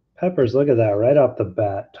 Peppers. Look at that right off the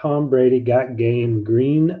bat. Tom Brady got game.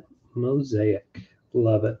 Green Mosaic.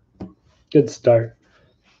 Love it. Good start.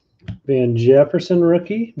 Van Jefferson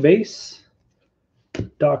rookie base.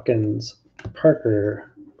 Dawkins,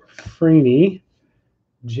 Parker, Freeney,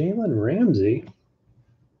 Jalen Ramsey,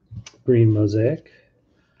 green mosaic.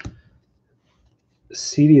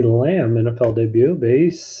 CeeDee Lamb, NFL debut,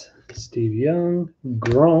 base. Steve Young,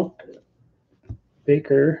 Gronk,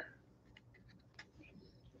 Baker,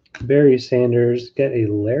 Barry Sanders, get a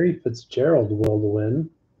Larry Fitzgerald will to win.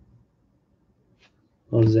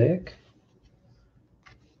 Mosaic.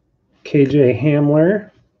 KJ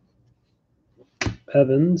Hamler,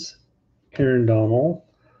 Evans, Aaron Donald,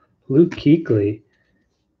 Luke Kuechly,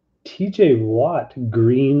 TJ Watt,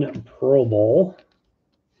 green Pro Bowl.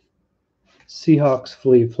 Seahawks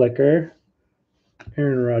flea flicker,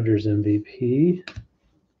 Aaron Rodgers MVP.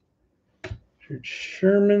 Richard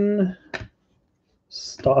Sherman,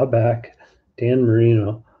 Staubach, Dan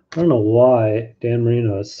Marino. I don't know why Dan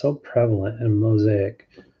Marino is so prevalent in mosaic.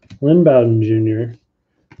 Lynn Bowden Jr.,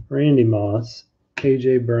 Randy Moss,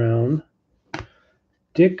 AJ Brown,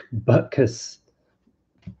 Dick Butkus,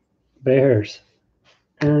 Bears,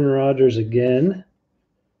 Aaron Rodgers again,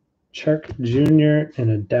 Chark Jr.,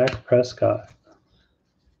 and a Dak Prescott.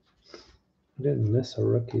 I didn't miss a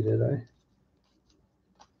rookie, did I?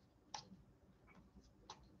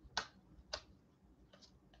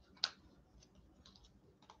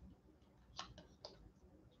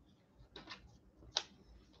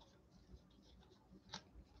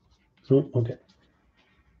 Oh, okay.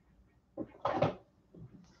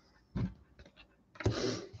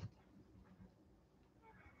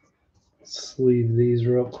 Sleeve these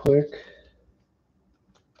real quick.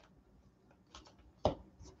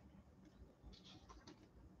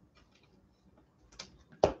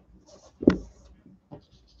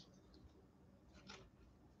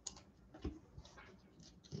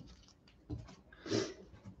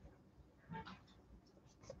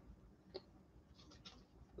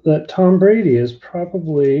 That Tom Brady has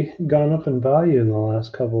probably gone up in value in the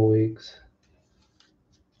last couple of weeks.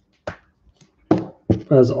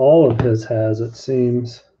 As all of his has, it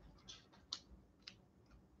seems.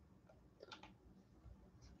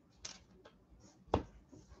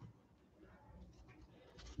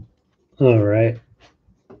 All right.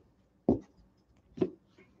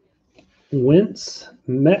 Wentz,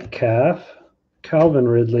 Metcalf, Calvin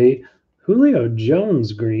Ridley, Julio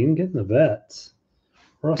Jones green, getting the vets.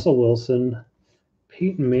 Russell Wilson,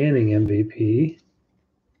 Peyton Manning MVP.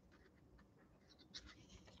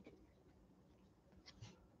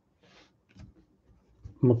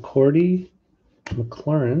 McCourty,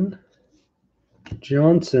 McLaurin,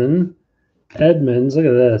 Johnson, Edmonds. Look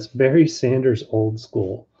at this. Barry Sanders old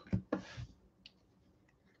school.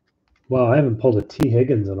 Wow, I haven't pulled a T.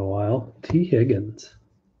 Higgins in a while. T. Higgins.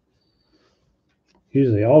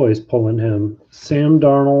 Usually always pulling him. Sam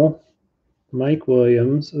Darnold, Mike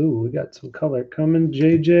Williams. Ooh, we got some color coming.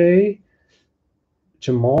 JJ.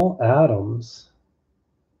 Jamal Adams.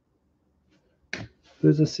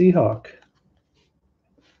 Who's a Seahawk?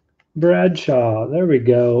 Bradshaw. There we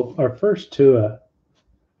go. Our first Tua.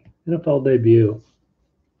 NFL debut.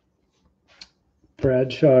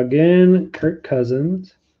 Bradshaw again. Kirk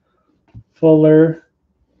Cousins. Fuller.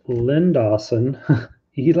 Lynn Dawson.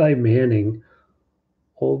 Eli Manning.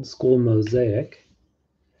 Old school mosaic.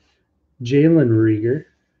 Jalen Reagor.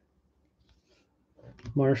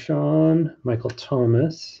 Marshawn. Michael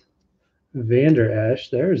Thomas. Vander Esch.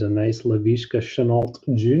 There's a nice Laviska Shenault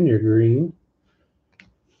Jr. green.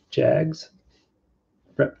 Jags.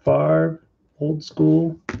 Brett Favre. Old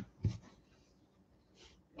school.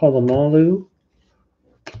 Polamalu.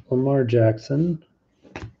 Lamar Jackson.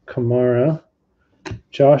 Kamara.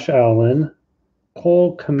 Josh Allen.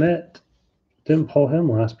 Cole Kmet. Didn't pull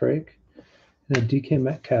him last break. And DK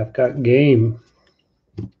Metcalf got game.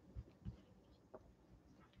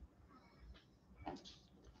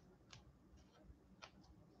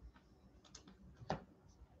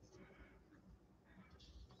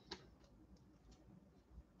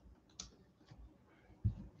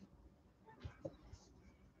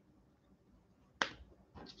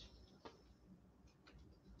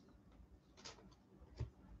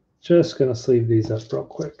 Just going to sleeve these up real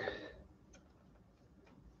quick.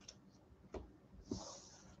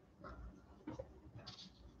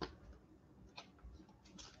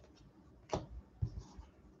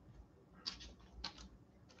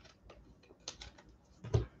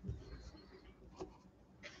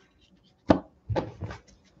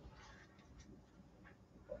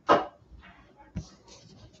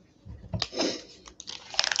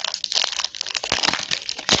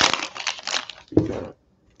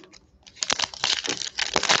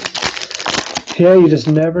 Yeah, you just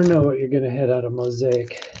never know what you're going to hit out of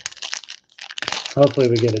mosaic. Hopefully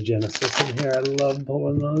we get a Genesis in here. I love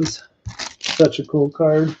pulling those. Such a cool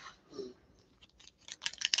card.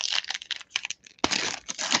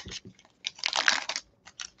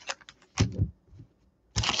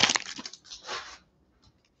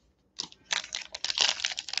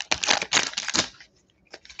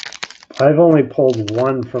 I've only pulled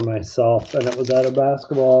one for myself, and it was out of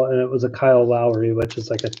basketball, and it was a Kyle Lowry, which is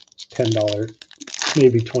like a $10,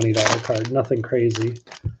 maybe $20 card. Nothing crazy.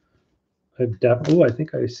 I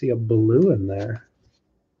think I see a blue in there.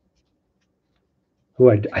 Oh,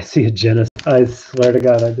 I see a Genesis. I swear to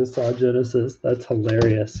God, I just saw Genesis. That's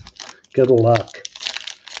hilarious. Good luck.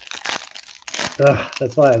 Ugh,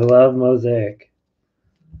 that's why I love Mosaic.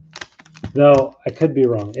 No, I could be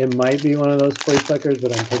wrong. It might be one of those flea flickers,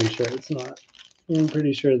 but I'm pretty sure it's not. I'm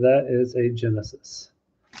pretty sure that is a Genesis.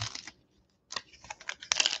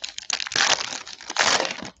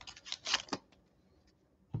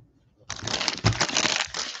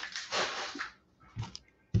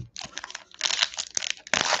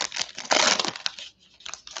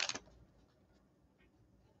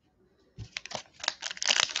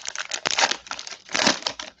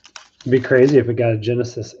 It'd be crazy if we got a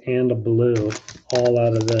Genesis and a blue all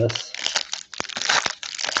out of this.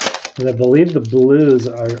 And I believe the blues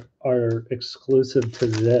are exclusive to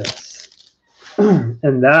this.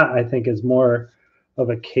 And that, I think, is more of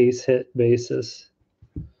a case hit basis.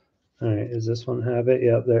 All right, does this one have it?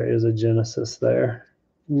 Yep, there is a Genesis there.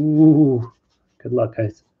 Ooh, good luck,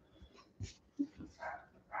 guys.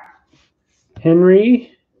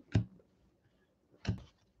 Henry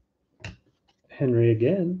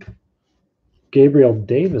again. Gabriel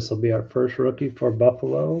Davis will be our first rookie for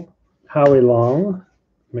Buffalo. Howie Long,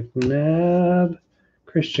 McNabb,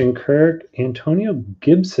 Christian Kirk, Antonio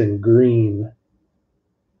Gibson green.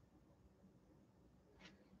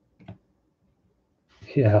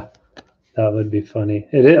 Yeah, that would be funny.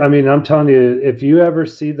 I mean, I'm telling you, if you ever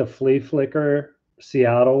see the flea flicker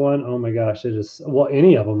Seattle one, oh my gosh, it is, well,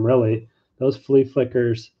 any of them really. Those flea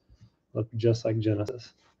flickers look just like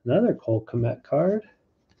Genesis. Another Cole Kmet card.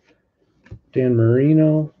 Dan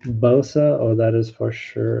Marino, Bosa. Oh, that is for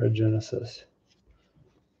sure a Genesis.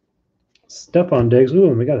 Stephon Diggs. Ooh,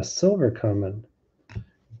 and we got a silver coming.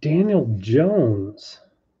 Daniel Jones.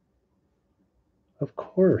 Of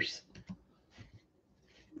course.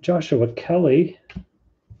 Joshua Kelly.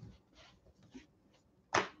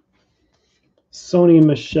 Sony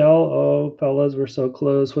Michel. Oh, fellas, we're so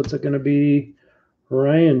close. What's it going to be?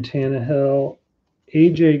 Ryan Tannehill.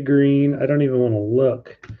 AJ Green. I don't even want to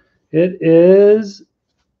look. It is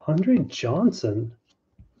Andre Johnson.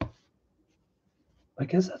 I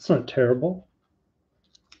guess that's not terrible.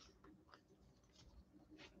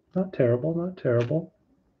 Not terrible, not terrible.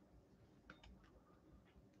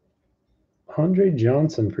 Andre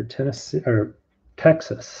Johnson for Tennessee or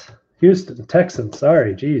Texas. Houston Texans.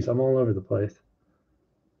 Sorry, geez, I'm all over the place.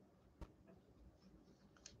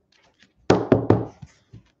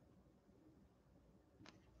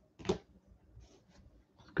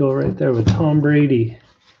 Go right there with Tom Brady.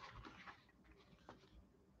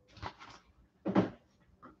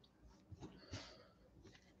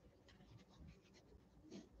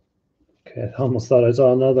 Okay, I almost thought I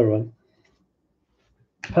saw another one.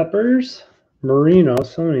 Peppers, Marino.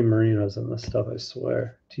 So many Marinos in this stuff, I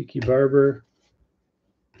swear. Tiki Barber,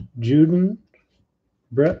 Juden,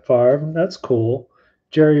 Brett Favre. That's cool.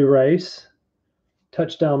 Jerry Rice,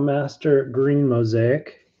 Touchdown Master, Green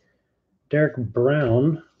Mosaic. Derek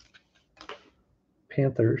Brown,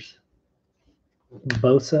 Panthers.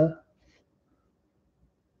 Bosa.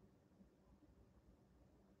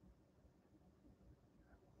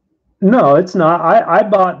 No, it's not. I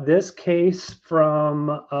bought this case from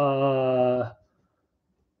I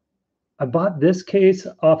bought this case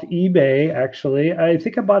off eBay, actually. I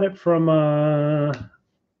think I bought it from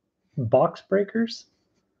Box Breakers.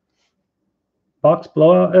 Box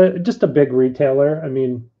Blowout. Just a big retailer. I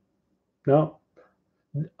mean, no.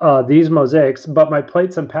 These mosaics, but my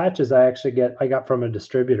plates and patches I got from a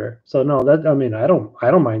distributor. So no, that, I mean, I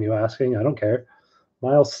don't mind you asking. I don't care.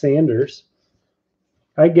 Miles Sanders.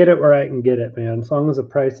 I get it where I can get it, man. As long as the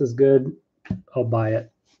price is good, I'll buy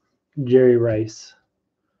it. Jerry Rice.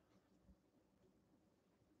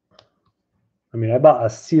 I mean, I bought a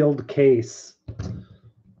sealed case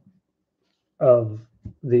of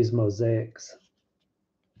these mosaics.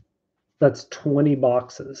 That's 20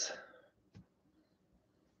 boxes.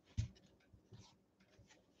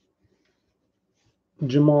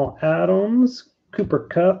 Jamal Adams, Cooper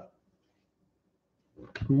Kupp,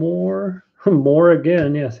 Moore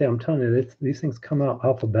again. Yeah, see, I'm telling you, these things come out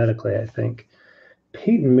alphabetically, I think.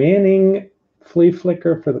 Peyton Manning, flea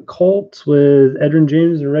flicker for the Colts with Edgerrin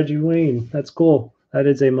James and Reggie Wayne. That's cool. That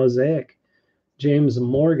is a mosaic. James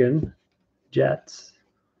Morgan, Jets.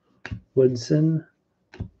 Woodson,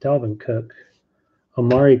 Dalvin Cook,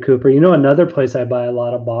 Amari Cooper. You know, another place I buy a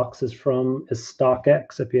lot of boxes from is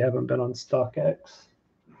StockX, if you haven't been on StockX.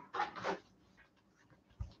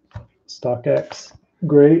 StockX,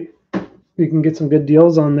 great. You can get some good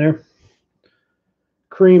deals on there.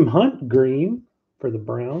 Kareem Hunt green for the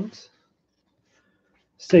Browns.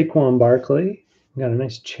 Saquon Barkley. Got a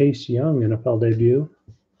nice Chase Young NFL debut.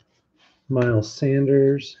 Miles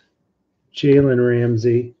Sanders. Jalen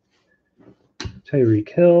Ramsey. Tyreek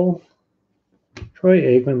Hill. Troy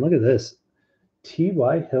Aikman. Look at this.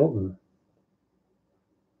 T.Y. Hilton.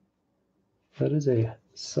 That is a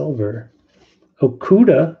silver.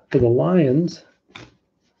 Okuda for the Lions.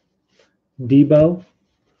 Debo.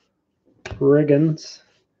 Riggins.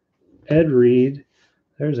 Ed Reed.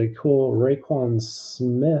 There's a cool Raekwon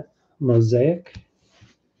Smith mosaic.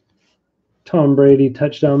 Tom Brady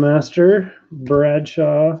touchdown master.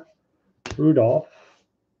 Bradshaw. Rudolph.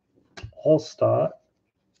 Allstott.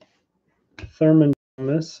 Thurman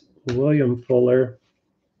Thomas. William Fuller.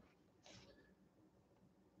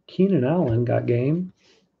 Keenan Allen got game.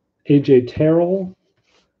 AJ Terrell.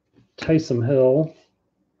 Tyson Hill.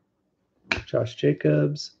 Josh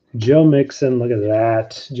Jacobs. Joe Mixon, look at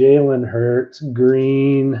that. Jalen Hurts,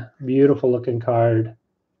 green, beautiful looking card.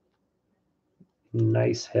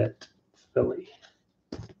 Nice hit, Philly.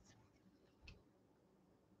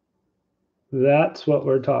 That's what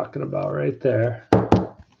we're talking about right there.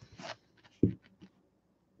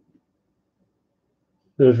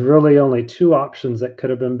 There's really only two options that could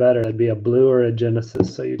have been better. It'd be a blue or a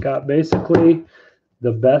Genesis. So you got basically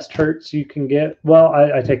the best Hurts you can get. Well,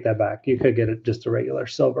 I take that back. You could get it just a regular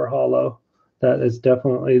silver hollow. That is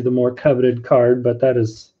definitely the more coveted card, but that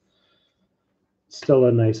is still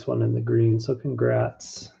a nice one in the green. So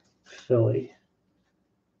congrats, Philly.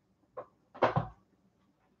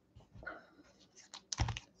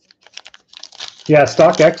 Yeah,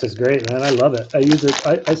 StockX is great, man. I love it. I use it.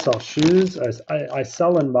 I sell shoes. I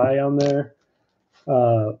sell and buy on there.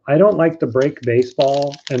 I don't like to break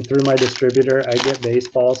baseball, and through my distributor, I get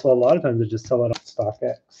baseball. So a lot of times I just sell it on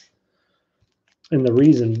StockX. And the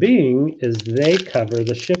reason being is they cover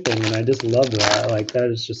the shipping, and I just love that. Like, that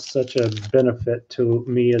is just such a benefit to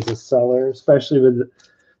me as a seller, especially with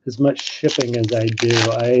as much shipping as I do.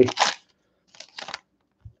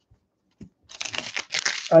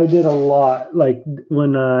 I did a lot. Like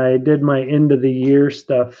when I did my end of the year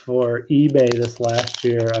stuff for eBay this last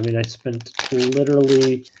year, I mean, I spent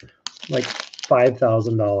literally like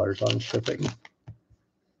 $5,000 on shipping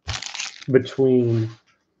between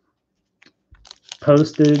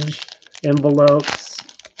postage, envelopes,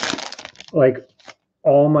 like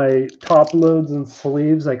all my top loads and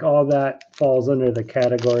sleeves, like all that falls under the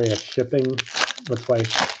category of shipping. That's why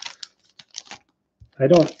I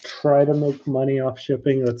don't try to make money off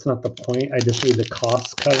shipping. That's not the point. I just need the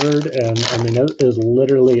costs covered. And I mean, it is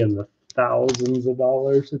literally in the thousands of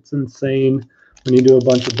dollars. It's insane when you do a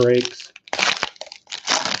bunch of breaks.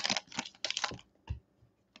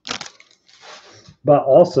 But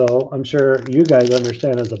also, I'm sure you guys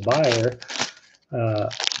understand as a buyer,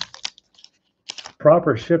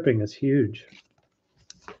 proper shipping is huge.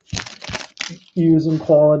 Using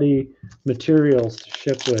quality materials to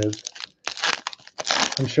ship with.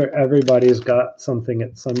 I'm sure everybody's got something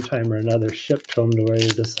at some time or another shipped to them to where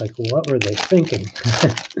you're just like, what were they thinking?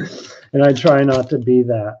 And I try not to be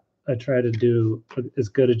that. I try to do as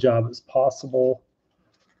good a job as possible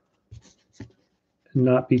and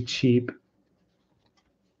not be cheap.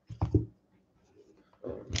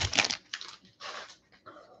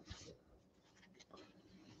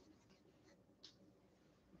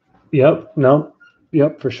 Yep, no,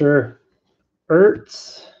 yep, for sure.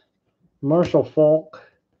 Ertz, Marshall Falk,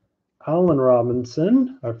 Allen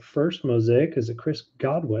Robinson. Our first mosaic is a Chris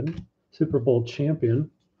Godwin, Super Bowl champion.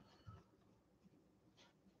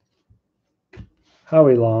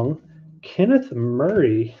 Howie Long, Kenneth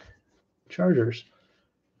Murray, Chargers.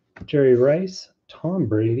 Jerry Rice, Tom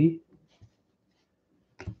Brady,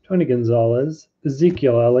 Tony Gonzalez,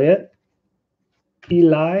 Ezekiel Elliott,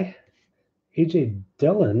 Eli, A.J.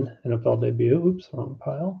 Dillon, NFL debut. Oops, wrong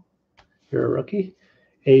pile. You're a rookie.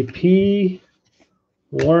 AP,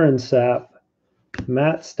 Warren Sapp,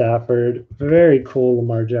 Matt Stafford. Very cool,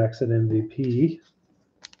 Lamar Jackson MVP.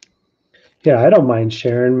 Yeah, I don't mind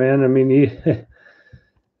sharing, man. I mean,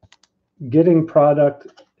 getting product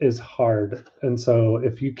is hard. And so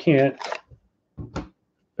if you can't,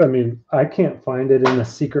 I mean, I can't find it in a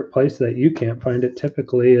secret place that you can't find it.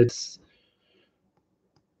 Typically, it's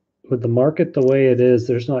with the market the way it is,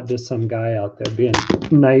 there's not just some guy out there being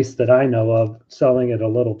nice that I know of selling it a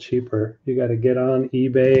little cheaper. You got to get on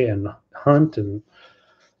eBay and hunt and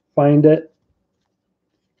find it.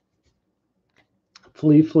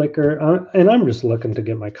 Flea Flicker. And I'm just looking to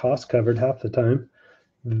get my costs covered half the time.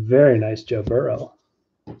 Very nice Joe Burrow,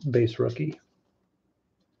 base rookie.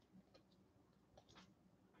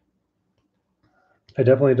 I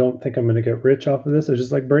definitely don't think I'm going to get rich off of this. I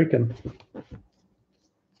just like breaking.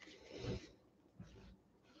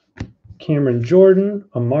 Cameron Jordan,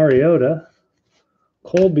 a Mariota.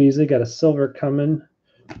 Cole Beasley got a silver coming.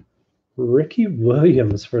 Ricky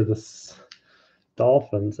Williams for the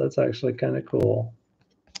Dolphins. That's actually kind of cool.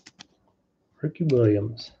 Ricky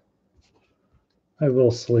Williams. I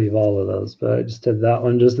will sleeve all of those, but I just did that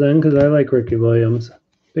one just then because I like Ricky Williams.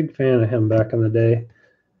 Big fan of him back in the day.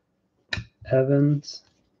 Evans,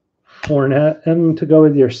 Fournette, and to go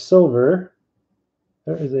with your silver,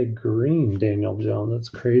 there is a green Daniel Jones. That's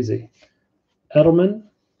crazy. Edelman,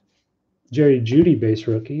 Jerry Jeudy base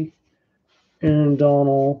rookie, Aaron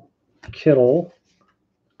Donald, Kittle,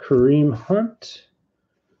 Kareem Hunt,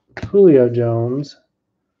 Julio Jones,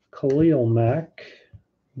 Khalil Mack,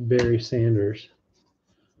 Barry Sanders.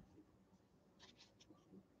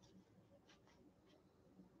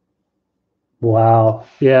 Wow.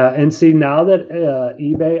 Yeah. And see, now that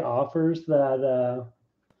eBay offers that,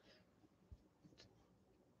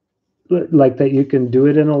 like that you can do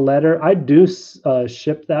it in a letter, I do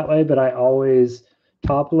ship that way, but I always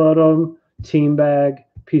top load them, team bag,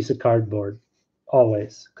 piece of cardboard.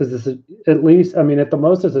 Always. Because it's at least, I mean, at the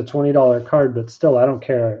most, it's a $20 card, but still, I don't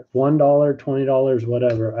care. $1, $20,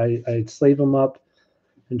 whatever. I sleeve them up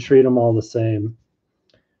and treat them all the same.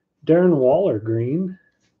 Darren Waller green.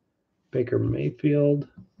 Baker Mayfield.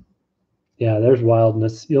 Yeah, there's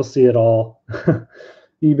wildness. You'll see it all.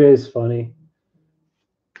 eBay's funny.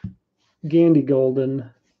 Gandy Golden,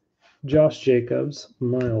 Josh Jacobs,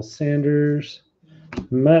 Miles Sanders,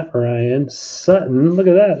 Matt Ryan, Sutton. Look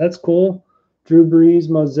at that. That's cool. Drew Brees,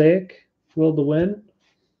 Mosaic, Will to Win.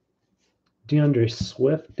 DeAndre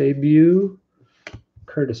Swift debut.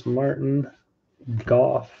 Curtis Martin,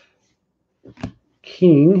 Goff,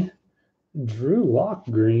 King, Drew Lock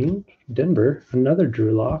green, Denver. Another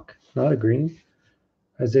Drew Lock, not a green.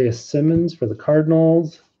 Isaiah Simmons for the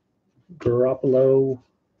Cardinals. Garoppolo,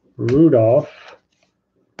 Rudolph,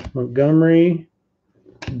 Montgomery,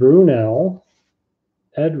 Brunell,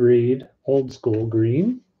 Ed Reed, old school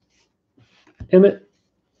green, Emmett,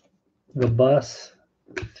 the Bus,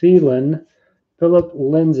 Thielen, Philip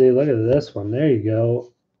Lindsay. Look at this one. There you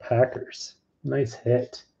go. Packers. Nice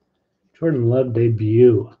hit. Jordan Love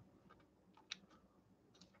debut.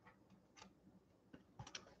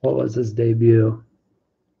 What was his debut?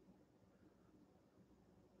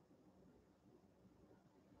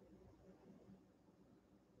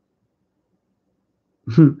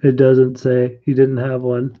 It doesn't say. He didn't have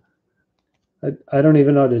one. I don't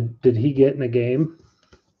even know. Did he get in a game?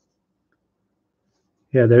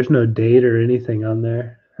 Yeah, there's no date or anything on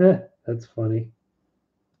there. That's funny.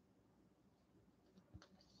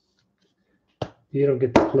 You don't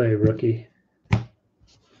get to play, rookie.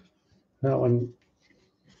 That one,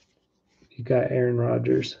 you got Aaron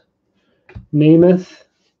Rodgers. Namath,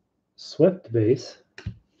 Swift base.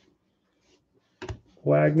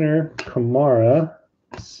 Wagner, Kamara,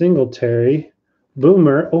 Singletary,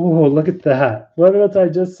 Boomer. Oh, look at that. What was I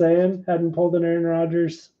just saying? Hadn't pulled an Aaron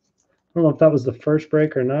Rodgers. I don't know if that was the first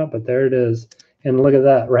break or not, but there it is. And look at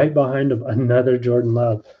that. Right behind him, another Jordan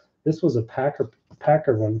Love. This was a Packer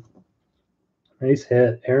one. Nice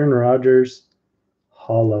hit. Aaron Rodgers,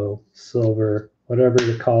 hollow, silver, whatever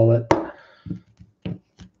you call it.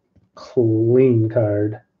 Clean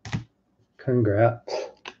card. Congrats.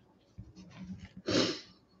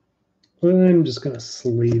 I'm just going to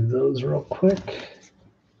sleeve those real quick.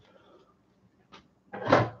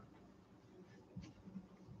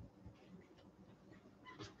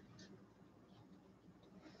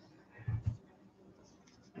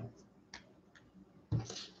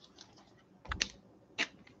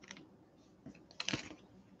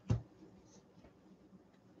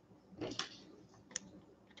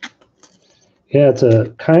 Yeah, it's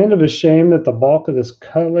a kind of a shame that the bulk of this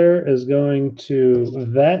color is going to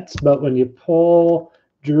vets, but when you pull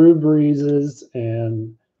Drew Brees's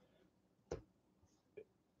and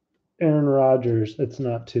Aaron Rodgers, it's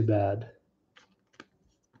not too bad.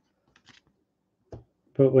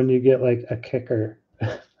 But when you get like a kicker,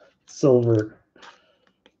 silver,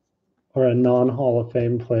 or a non-Hall of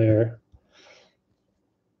Fame player,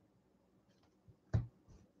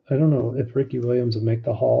 I don't know if Ricky Williams would make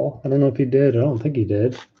the Hall. I don't know if he did. I don't think he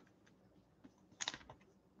did.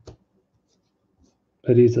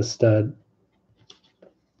 But he's a stud.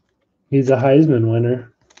 He's a Heisman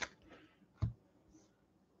winner.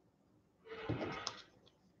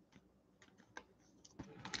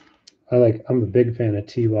 I'm a big fan of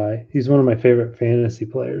T.Y. He's one of my favorite fantasy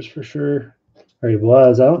players for sure. Or he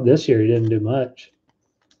was. This year he didn't do much.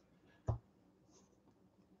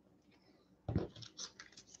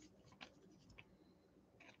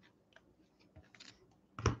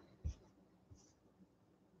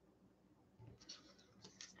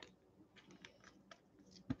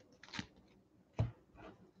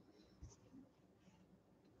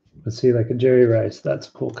 Let's see, like a Jerry Rice. That's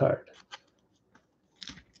a cool card.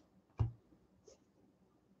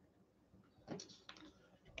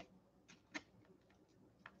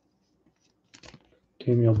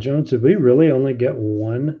 Daniel Jones. Did we really only get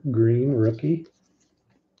one green rookie?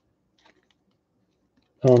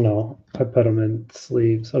 Oh no, I put them in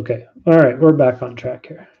sleeves. Okay. All right, we're back on track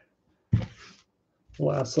here.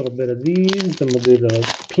 Last little bit of these, then we'll do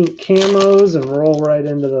the pink camos and roll right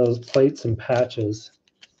into those plates and patches.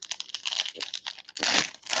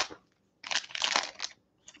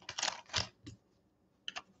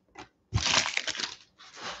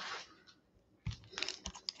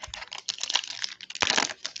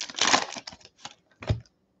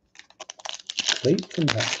 Plates and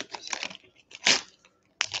patches.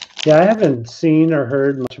 Yeah, I haven't seen or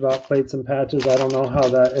heard much about plates and patches. I don't know how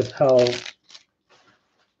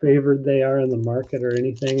favored they are in the market or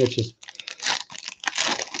anything. It's just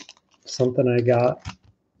something I got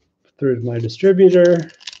through my distributor.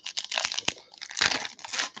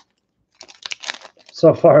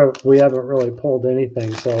 So far, we haven't really pulled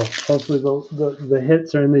anything. So hopefully the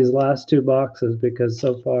hits are in these last two boxes, because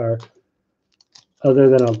so far, other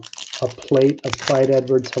than a plate of Clyde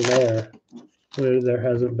Edwards-Helaire, there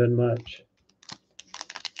hasn't been much.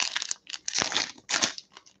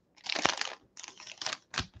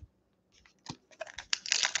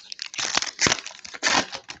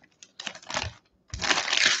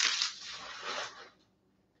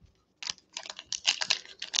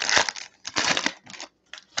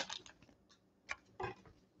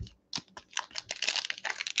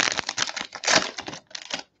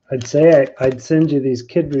 I'd say I'd send you these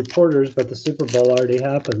kid reporters, but the Super Bowl already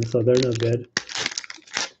happened, so they're no good.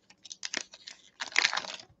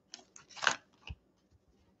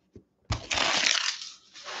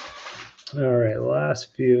 All right,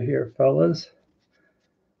 last few here, fellas.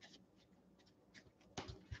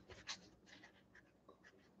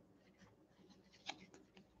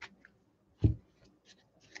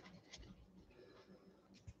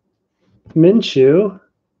 Minshew,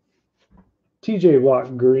 TJ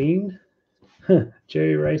Watt green,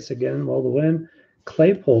 Jerry Rice again, well to win.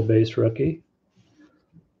 Claypool base rookie.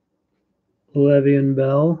 Le'Veon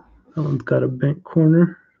Bell, that one's got a bent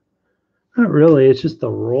corner. Not really, it's just the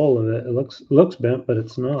roll of it. It looks bent, but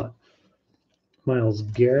it's not. Myles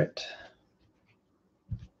Garrett.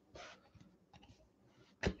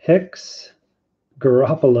 Hicks,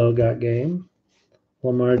 Garoppolo got game.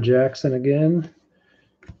 Lamar Jackson again.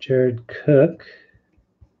 Jared Cook.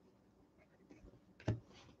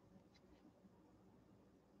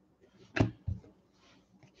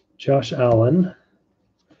 Josh Allen.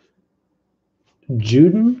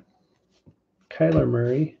 Juden. Kyler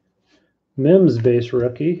Murray. Mims base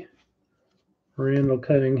rookie. Randall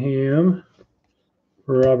Cunningham.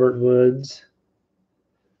 Robert Woods.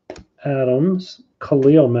 Adams.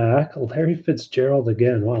 Khalil Mack. Larry Fitzgerald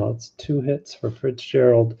again. Wow, that's 2 hits for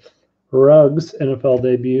Fitzgerald. Ruggs, NFL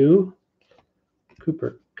debut.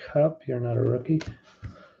 Cooper Kupp, you're not a rookie.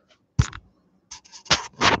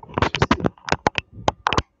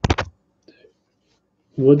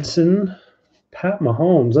 Woodson. Pat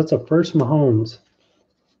Mahomes, that's a first Mahomes.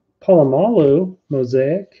 Polamalu,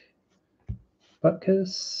 Mosaic.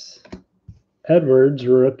 Butkus. Edwards,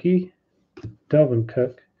 rookie. Delvin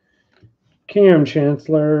Cook. Cam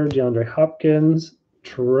Chancellor, DeAndre Hopkins.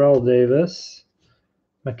 Terrell Davis.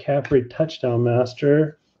 McCaffrey, touchdown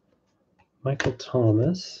master. Michael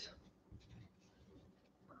Thomas.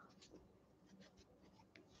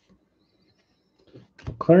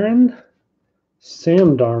 McLaren.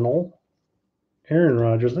 Sam Darnold. Aaron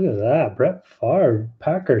Rodgers, look at that. Brett Favre,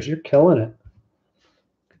 Packers, you're killing it.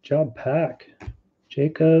 Good job, Pack.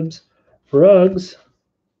 Jacobs, Ruggs,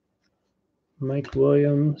 Mike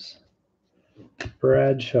Williams,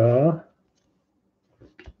 Bradshaw,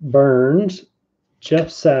 Burns, Jeff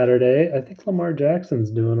Saturday. I think Lamar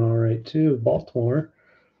Jackson's doing all right too. Baltimore.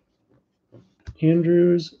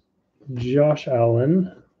 Andrews, Josh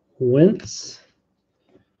Allen, Wentz,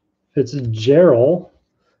 Fitzgerald,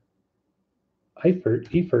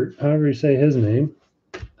 Eifert, however you say his name.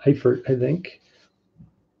 Eifert, I think.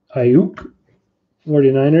 Ayuk,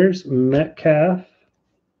 49ers, Metcalf,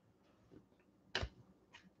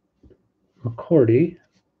 McCourty,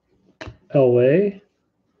 Elway,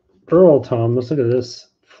 Earl Thomas. Look at this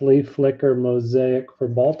flea flicker mosaic for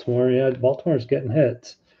Baltimore. Yeah, Baltimore's getting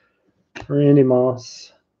hits. Randy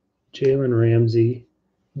Moss, Jalen Ramsey,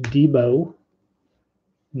 Debo,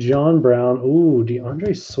 John Brown. Ooh,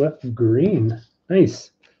 DeAndre Swift green.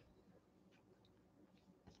 Nice.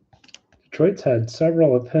 Detroit's had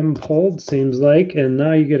several of him pulled, seems like, and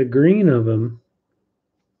now you get a green of him.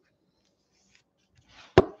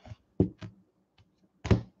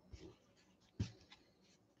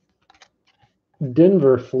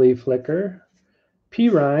 Denver Flea Flicker, P.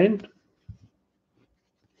 Ryan,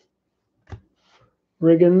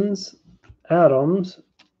 Riggins, Adams,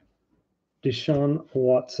 Deshaun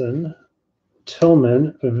Watson,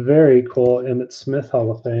 Tillman, a very cool Emmitt Smith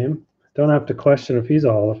Hall of Fame. Don't have to question if he's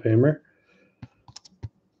a Hall of Famer.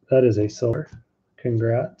 That is a silver.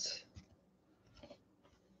 Congrats.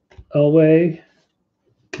 Elway,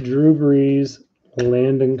 Drew Brees,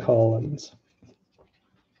 Landon Collins.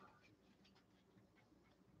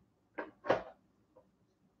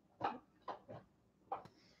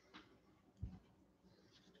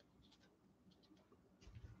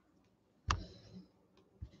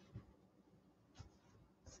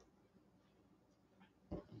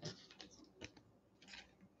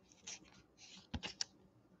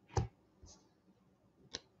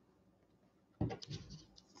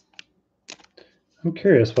 I'm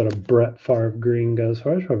curious what a Brett Favre green goes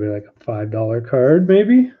for. It's probably like a $5 card,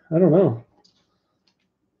 maybe. I don't know.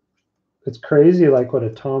 It's crazy, like what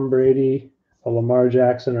a Tom Brady, a Lamar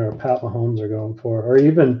Jackson, or a Pat Mahomes are going for, or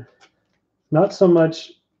even not so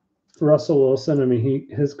much Russell Wilson. I mean,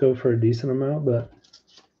 his go for a decent amount, but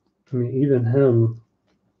I mean, even him,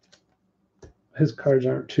 his cards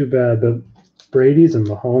aren't too bad. But Brady's and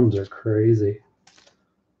Mahomes are crazy.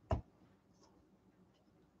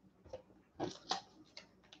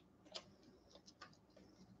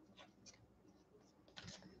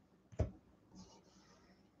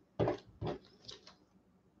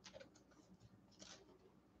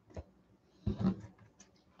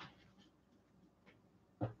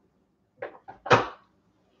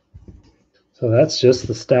 So that's just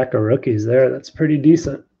the stack of rookies there. That's pretty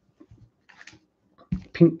decent.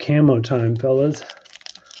 Pink camo time, fellas.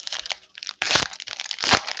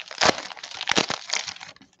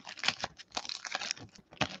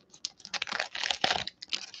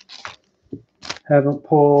 Haven't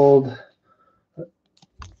pulled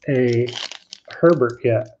a Herbert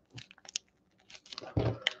yet.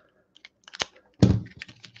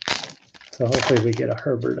 So hopefully we get a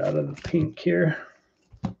Herbert out of the pink here.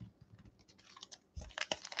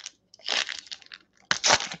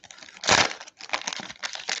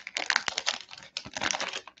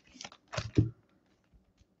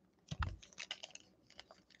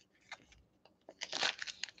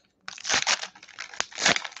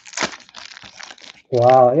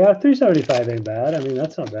 Wow, yeah, 375 ain't bad. I mean,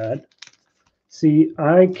 that's not bad. See,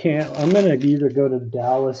 I'm going to either go to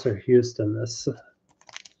Dallas or Houston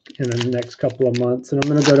in the next couple of months. And I'm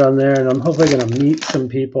going to go down there, and I'm hopefully going to meet some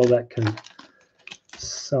people that can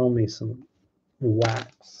sell me some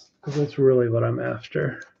wax, because that's really what I'm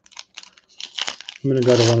after. I'm going to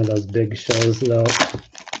go to one of those big shows, though.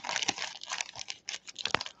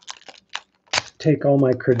 Take all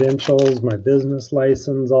my credentials, my business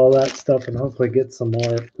license, all that stuff, and hopefully get some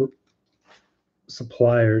more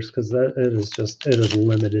suppliers, because it is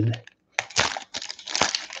limited.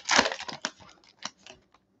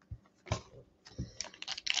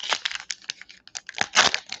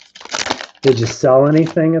 Did you sell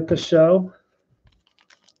anything at the show?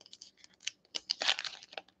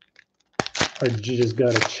 Or did you just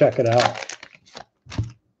go to check it out?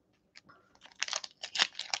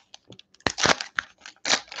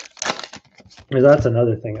 That's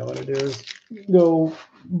another thing I want to do, is go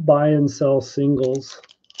buy and sell singles.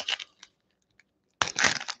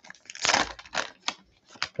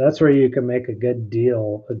 That's where you can make a good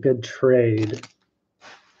deal, a good trade.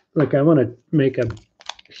 Like, I want to make a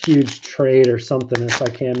huge trade or something if I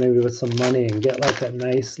can, maybe with some money, and get like a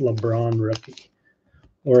nice LeBron rookie,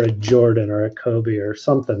 or a Jordan, or a Kobe, or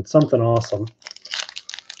something awesome.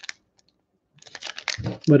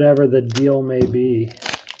 Whatever the deal may be.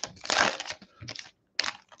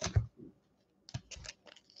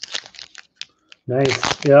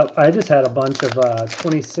 Nice. Yep, I just had a bunch of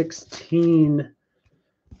 2016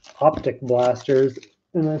 optic blasters,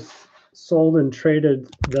 and I sold and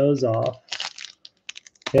traded those off.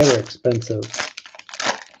 They were expensive.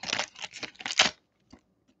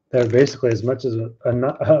 They're basically as much as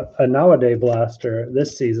a nowadays blaster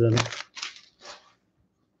this season.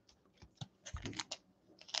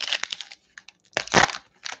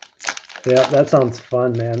 Yeah, that sounds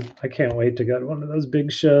fun, man. I can't wait to go to one of those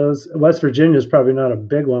big shows. West Virginia is probably not a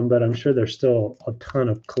big one, but I'm sure there's still a ton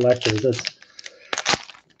of collectors.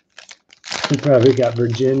 We probably got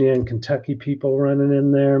Virginia and Kentucky people running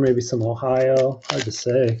in there, maybe some Ohio. Hard to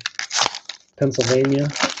say. Pennsylvania.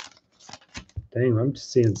 Dang, I'm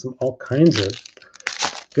just seeing all kinds of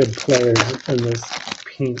good players in this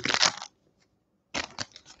pink.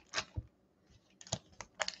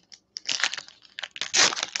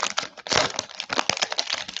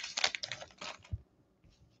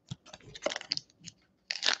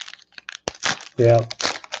 Yeah.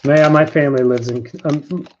 Yeah, my family lives in,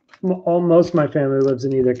 most of my family lives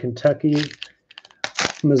in either Kentucky,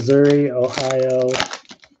 Missouri, Ohio,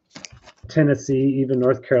 Tennessee, even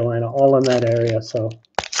North Carolina, all in that area. So,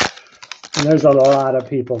 and there's a lot of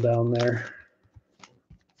people down there.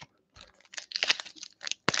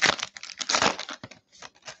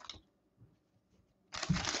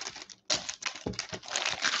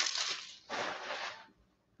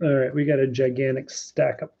 All right, we got a gigantic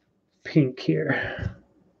stack of pink here.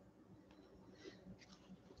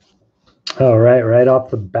 All right, right off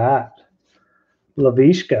the bat,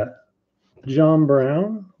 Lavishka, John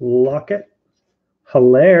Brown, Lockett,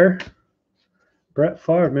 Hilaire, Brett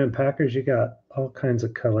Favre. Man, Packers, you got all kinds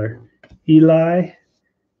of color. Eli,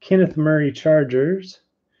 Kenneth Murray, Chargers,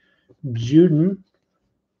 Juden,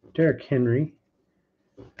 Derrick Henry,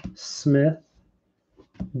 Smith,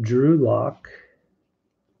 Drew Lock,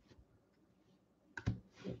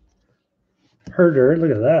 Herder,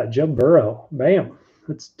 look at that, Joe Burrow, bam,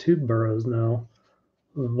 that's 2 Burrows now.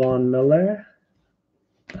 Von Miller,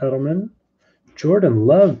 Edelman, Jordan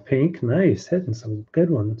Love, pink, nice, hitting some good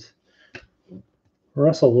ones.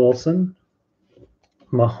 Russell Wilson,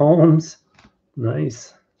 Mahomes,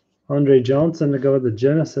 nice. Andre Johnson to go with the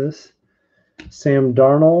Genesis. Sam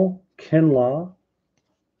Darnold, Kinlaw,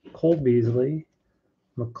 Cole Beasley,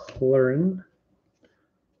 McLaurin,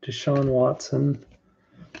 Deshaun Watson,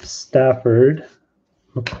 Stafford,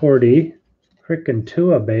 McCourty, frickin'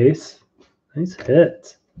 Tua base. Nice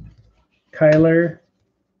hits. Kyler,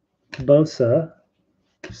 Bosa,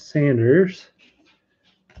 Sanders,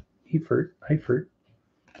 Eifert,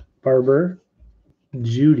 Barber,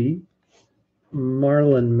 Judy,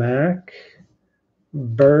 Marlon Mack,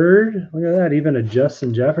 Bird. Look at that. Even a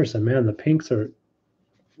Justin Jefferson. Man, the pinks are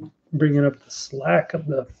bringing up the slack of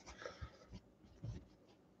the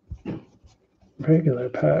regular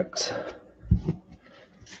packs.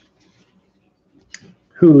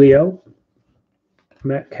 Julio,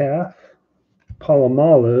 Metcalf,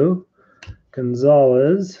 Palomalu,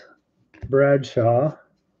 Gonzalez, Bradshaw,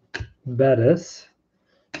 Bettis,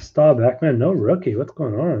 Staubach. Man, no rookie. What's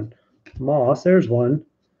going on? Moss, there's one.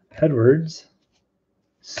 Edwards,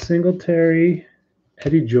 Singletary,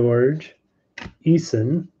 Eddie George,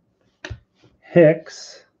 Eason,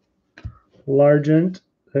 Hicks, Largent.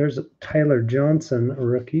 There's Tyler Johnson, a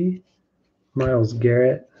rookie. Myles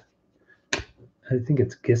Garrett. I think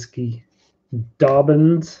it's Giske.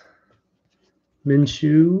 Dobbins,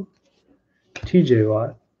 Minshew, TJ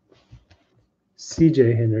Watt,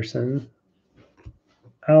 CJ Henderson,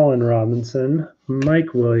 Allen Robinson,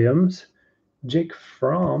 Mike Williams, Jake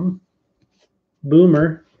Fromm,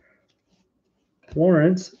 Boomer,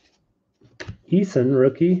 Lawrence, Eason,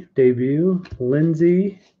 rookie, debut,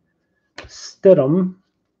 Lindsey, Stidham,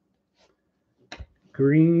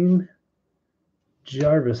 Green,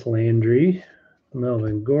 Jarvis Landry,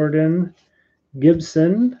 Melvin Gordon,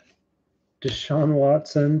 Gibson, Deshaun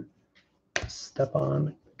Watson,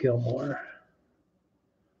 Stephon Gilmore.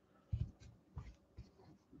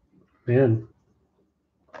 Man.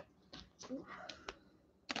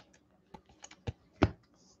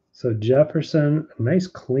 So Jefferson, nice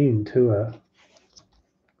clean Tua.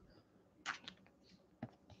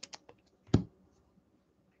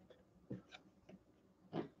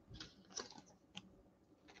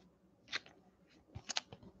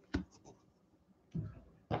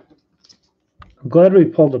 I'm glad we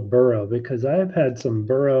pulled a Burrow because I've had some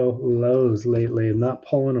Burrow lows lately. I'm not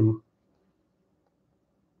pulling them.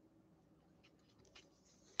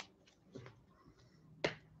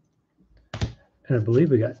 And I believe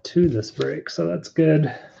we got 2 this break, so that's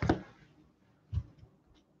good.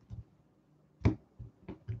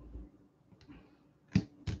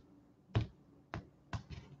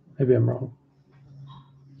 Maybe I'm wrong.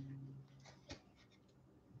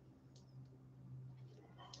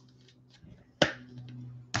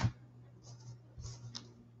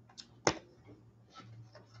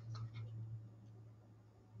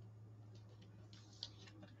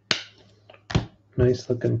 Nice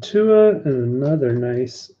looking Tua and another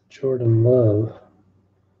nice Jordan Love.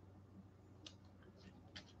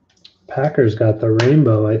 Packers got the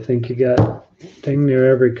rainbow. I think you got dang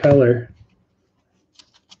near every color.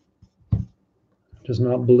 Just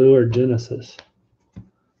not blue or Genesis.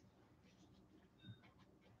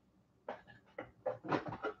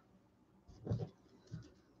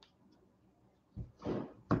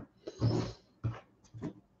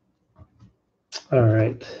 All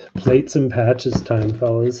right, plates and patches time,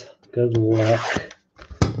 fellas. Good luck.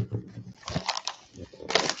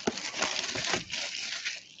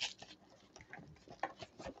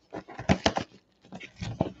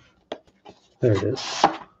 There it is.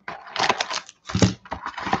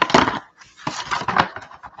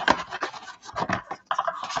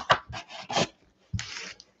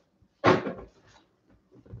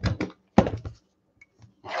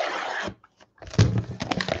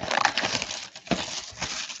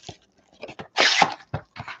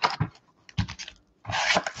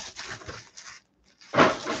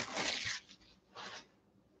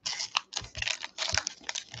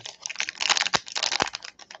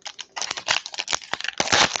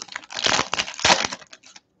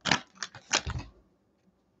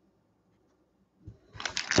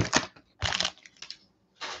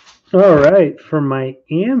 All right, for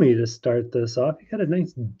Miami to start this off, you got a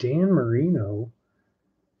nice Dan Marino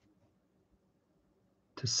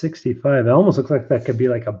to 65. It almost looks like that could be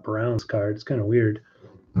like a Browns card. It's kind of weird.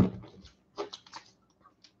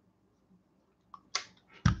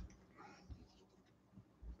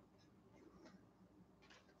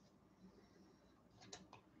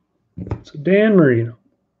 So Dan Marino.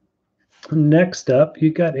 Next up,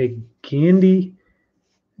 you got a Gandy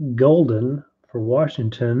Golden for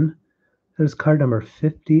Washington. That is card number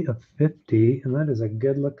 50 of 50, and that is a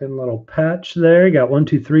good-looking little patch there. You got 1,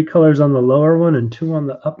 2, 3 colors on the lower one and 2 on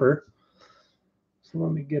the upper. So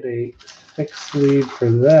let me get a thick sleeve for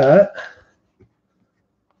that.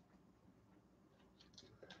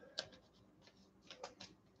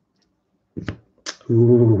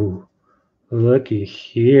 Ooh, looky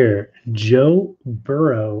here. Joe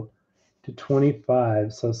Burrow to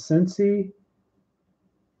 25. So Cincy,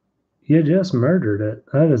 you just murdered it.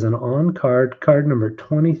 That is an on-card, card number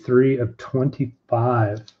 23 of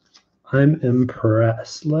 25. I'm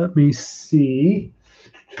impressed. Let me see.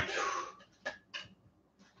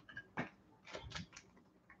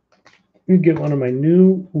 You get one of my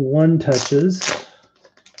new one touches.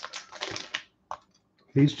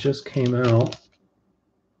 These just came out.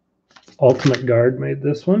 Ultimate Guard made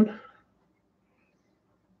this one.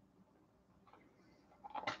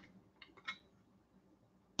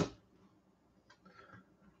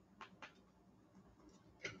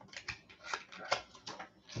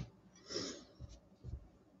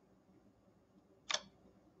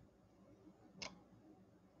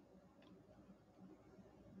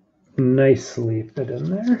 Nicely fit in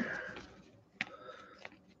there.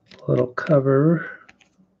 Little cover.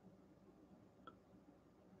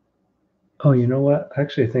 Oh, you know what?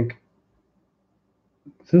 Actually, I think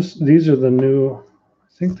these are the new.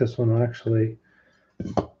 I think this one will actually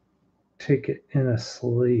take it in a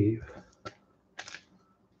sleeve.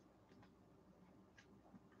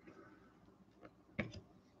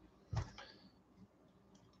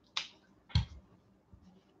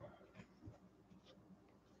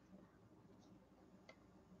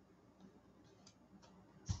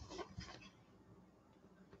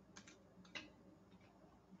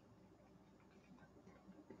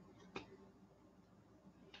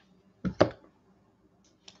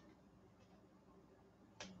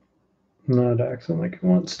 Not acting like it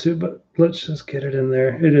wants to, but let's just get it in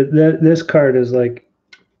there. This card is like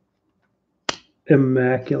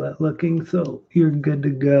immaculate looking, so you're good to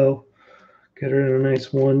go. Get her in a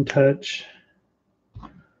nice one touch.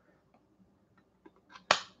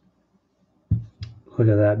 Look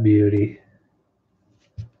at that beauty.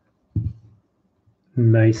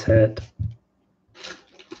 Nice hit.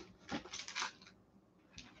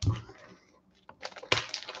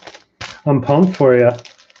 I'm pumped for you.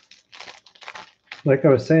 Like I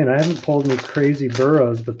was saying, I haven't pulled any crazy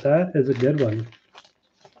Burrows, but that is a good one.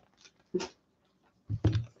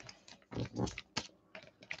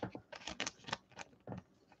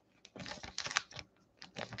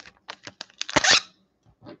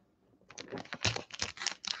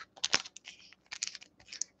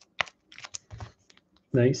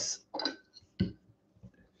 Nice.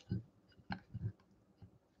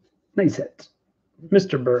 Nice hit.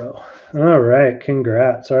 Mr. Burrow. All right,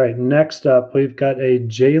 congrats. All right, next up, we've got a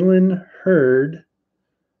Jalen Hurd.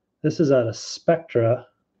 This is out of Spectra.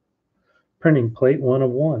 Printing plate 1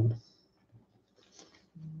 of 1.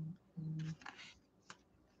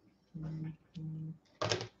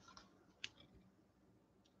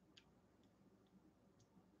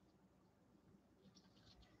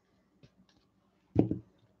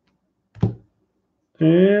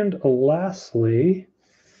 And lastly,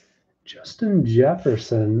 Justin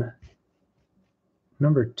Jefferson,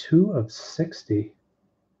 number 2 of 60.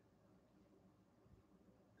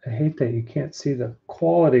 I hate that you can't see the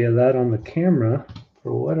quality of that on the camera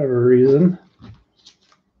for whatever reason.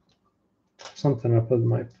 Something up with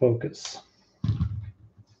my focus.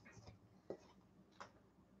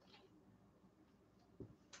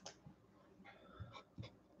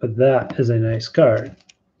 But that is a nice card.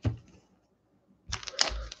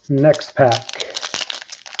 Next pack.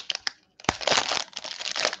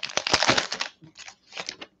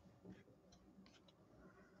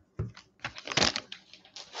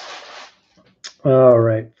 All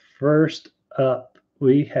right, first up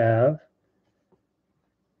we have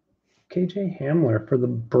KJ Hamler for the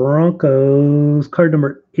Broncos, card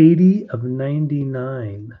number 80 of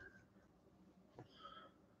 99.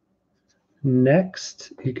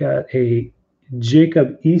 Next, you got a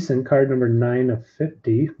Jacob Eason, card number 9 of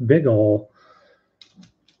 50. Big ol'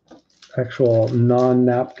 actual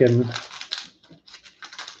non-napkin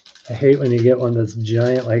I hate when you get one that's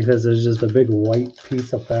giant like this. There's just a big white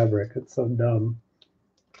piece of fabric. It's so dumb.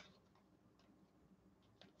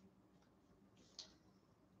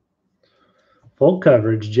 Full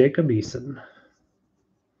coverage, Jacob Eason.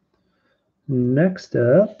 Next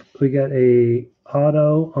up, we got a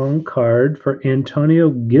auto on card for Antonio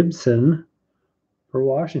Gibson for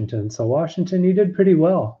Washington. So Washington, you did pretty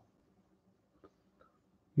well.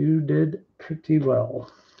 You did pretty well.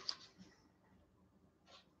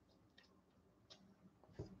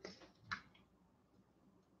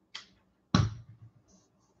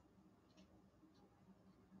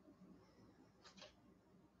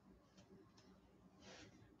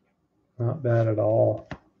 Not bad at all.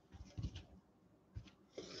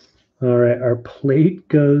 All right, our plate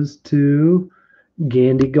goes to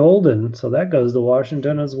Gandy Golden. So that goes to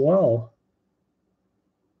Washington as well.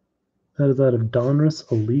 That is out of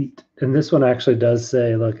Donruss Elite. And this one actually does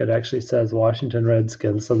say, look, it actually says Washington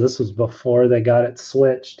Redskins. So this was before they got it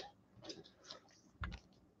switched.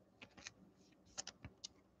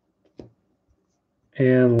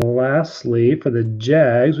 And lastly, for the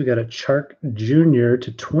Jags, we got a Chark Jr.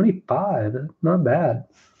 to 25. Not bad.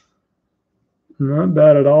 Not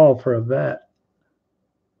bad at all for a vet.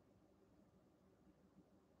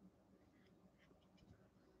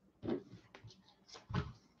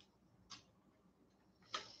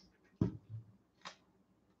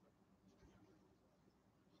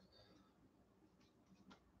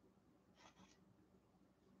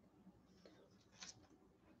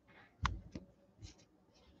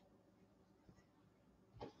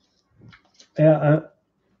 Yeah,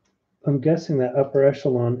 I'm guessing that upper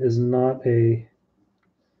echelon is not a,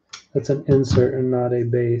 that's an insert and not a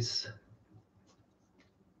base.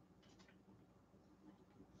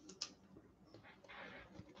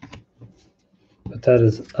 But that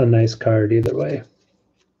is a nice card either way.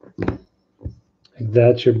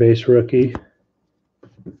 That's your base rookie.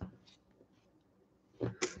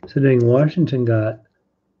 So dang, Washington got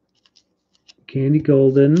Gandy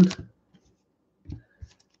Golden,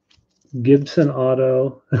 Gibson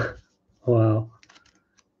auto, wow,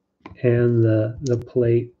 and the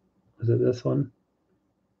plate. Was it this one?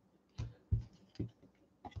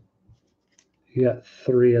 You got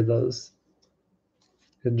 3 of those.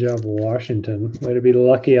 Good job, Washington. Way to be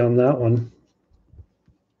lucky on that one.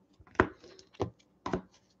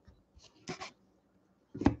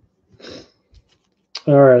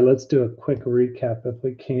 All right, let's do a quick recap if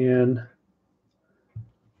we can.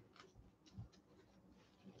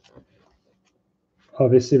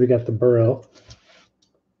 Obviously, we got the Burrow.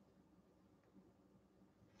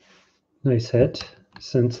 Nice hit,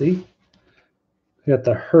 Cincy. We got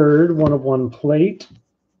the Hurd, 1 of 1 plate.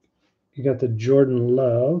 You got the Jordan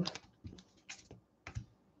Love.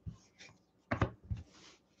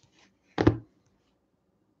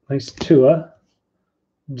 Nice Tua.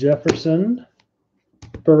 Jefferson.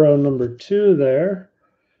 Burrow number 2 there.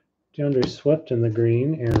 DeAndre Swift in the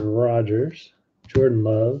green. Aaron Rodgers. Jordan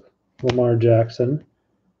Love. Lamar Jackson.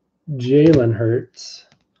 Jalen Hurts.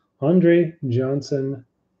 Andre Johnson.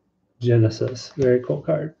 Genesis. Very cool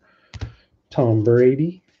card. Tom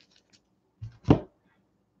Brady.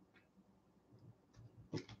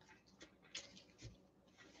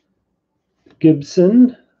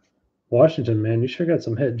 Gibson. Washington, man, you sure got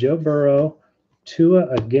some hit. Joe Burrow. Tua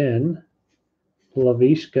again.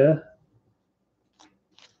 Laviska.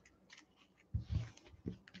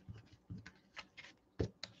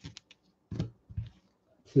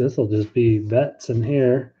 This will just be vets in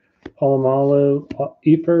here. Polamalu,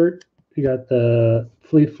 Eifert. You got the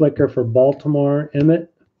flea flicker for Baltimore.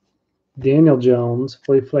 Emmett. Daniel Jones.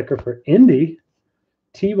 Flea flicker for Indy.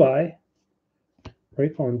 T.Y.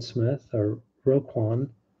 Raekwon Smith or Roquan.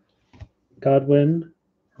 Godwin.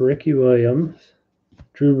 Ricky Williams.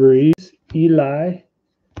 Drew Brees. Eli.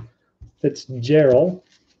 Fitzgerald.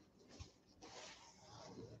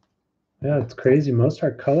 Yeah, it's crazy. Most of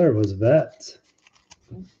our color was vets.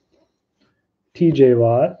 TJ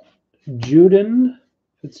Watt, Juden,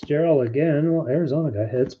 Fitzgerald again. Well, Arizona got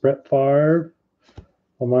hits. Brett Favre,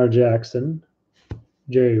 Lamar Jackson,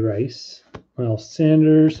 Jerry Rice, Miles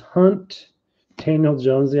Sanders, Hunt, Daniel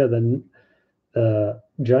Jones. Yeah, the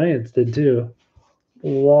Giants did too.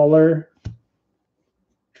 Waller,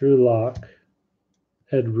 Drew Lock,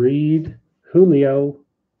 Ed Reed, Julio,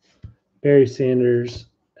 Barry Sanders,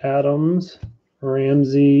 Adams,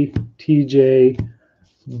 Ramsey, TJ,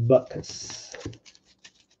 Buckus.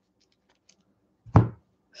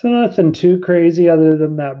 So nothing too crazy other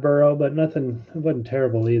than that Burrow, but nothing, it wasn't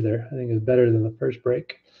terrible either. I think it's better than the first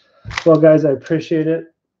break. Well, guys, I appreciate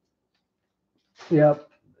it. Yep.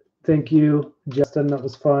 Thank you, Justin. That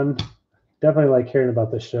was fun. definitely like hearing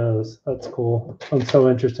about the shows. That's cool. I'm so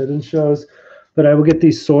interested in shows, but I will get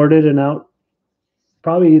these sorted and out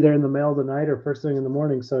probably either in the mail tonight or first thing in the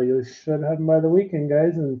morning. So you should have them by the weekend,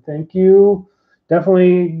 guys. And thank you.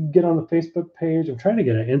 Definitely get on the Facebook page. I'm trying to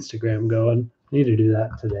get an Instagram going. I need to do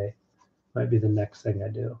that today. Might be the next thing I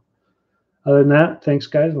do. Other than that, thanks,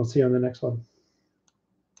 guys. We'll see you on the next one.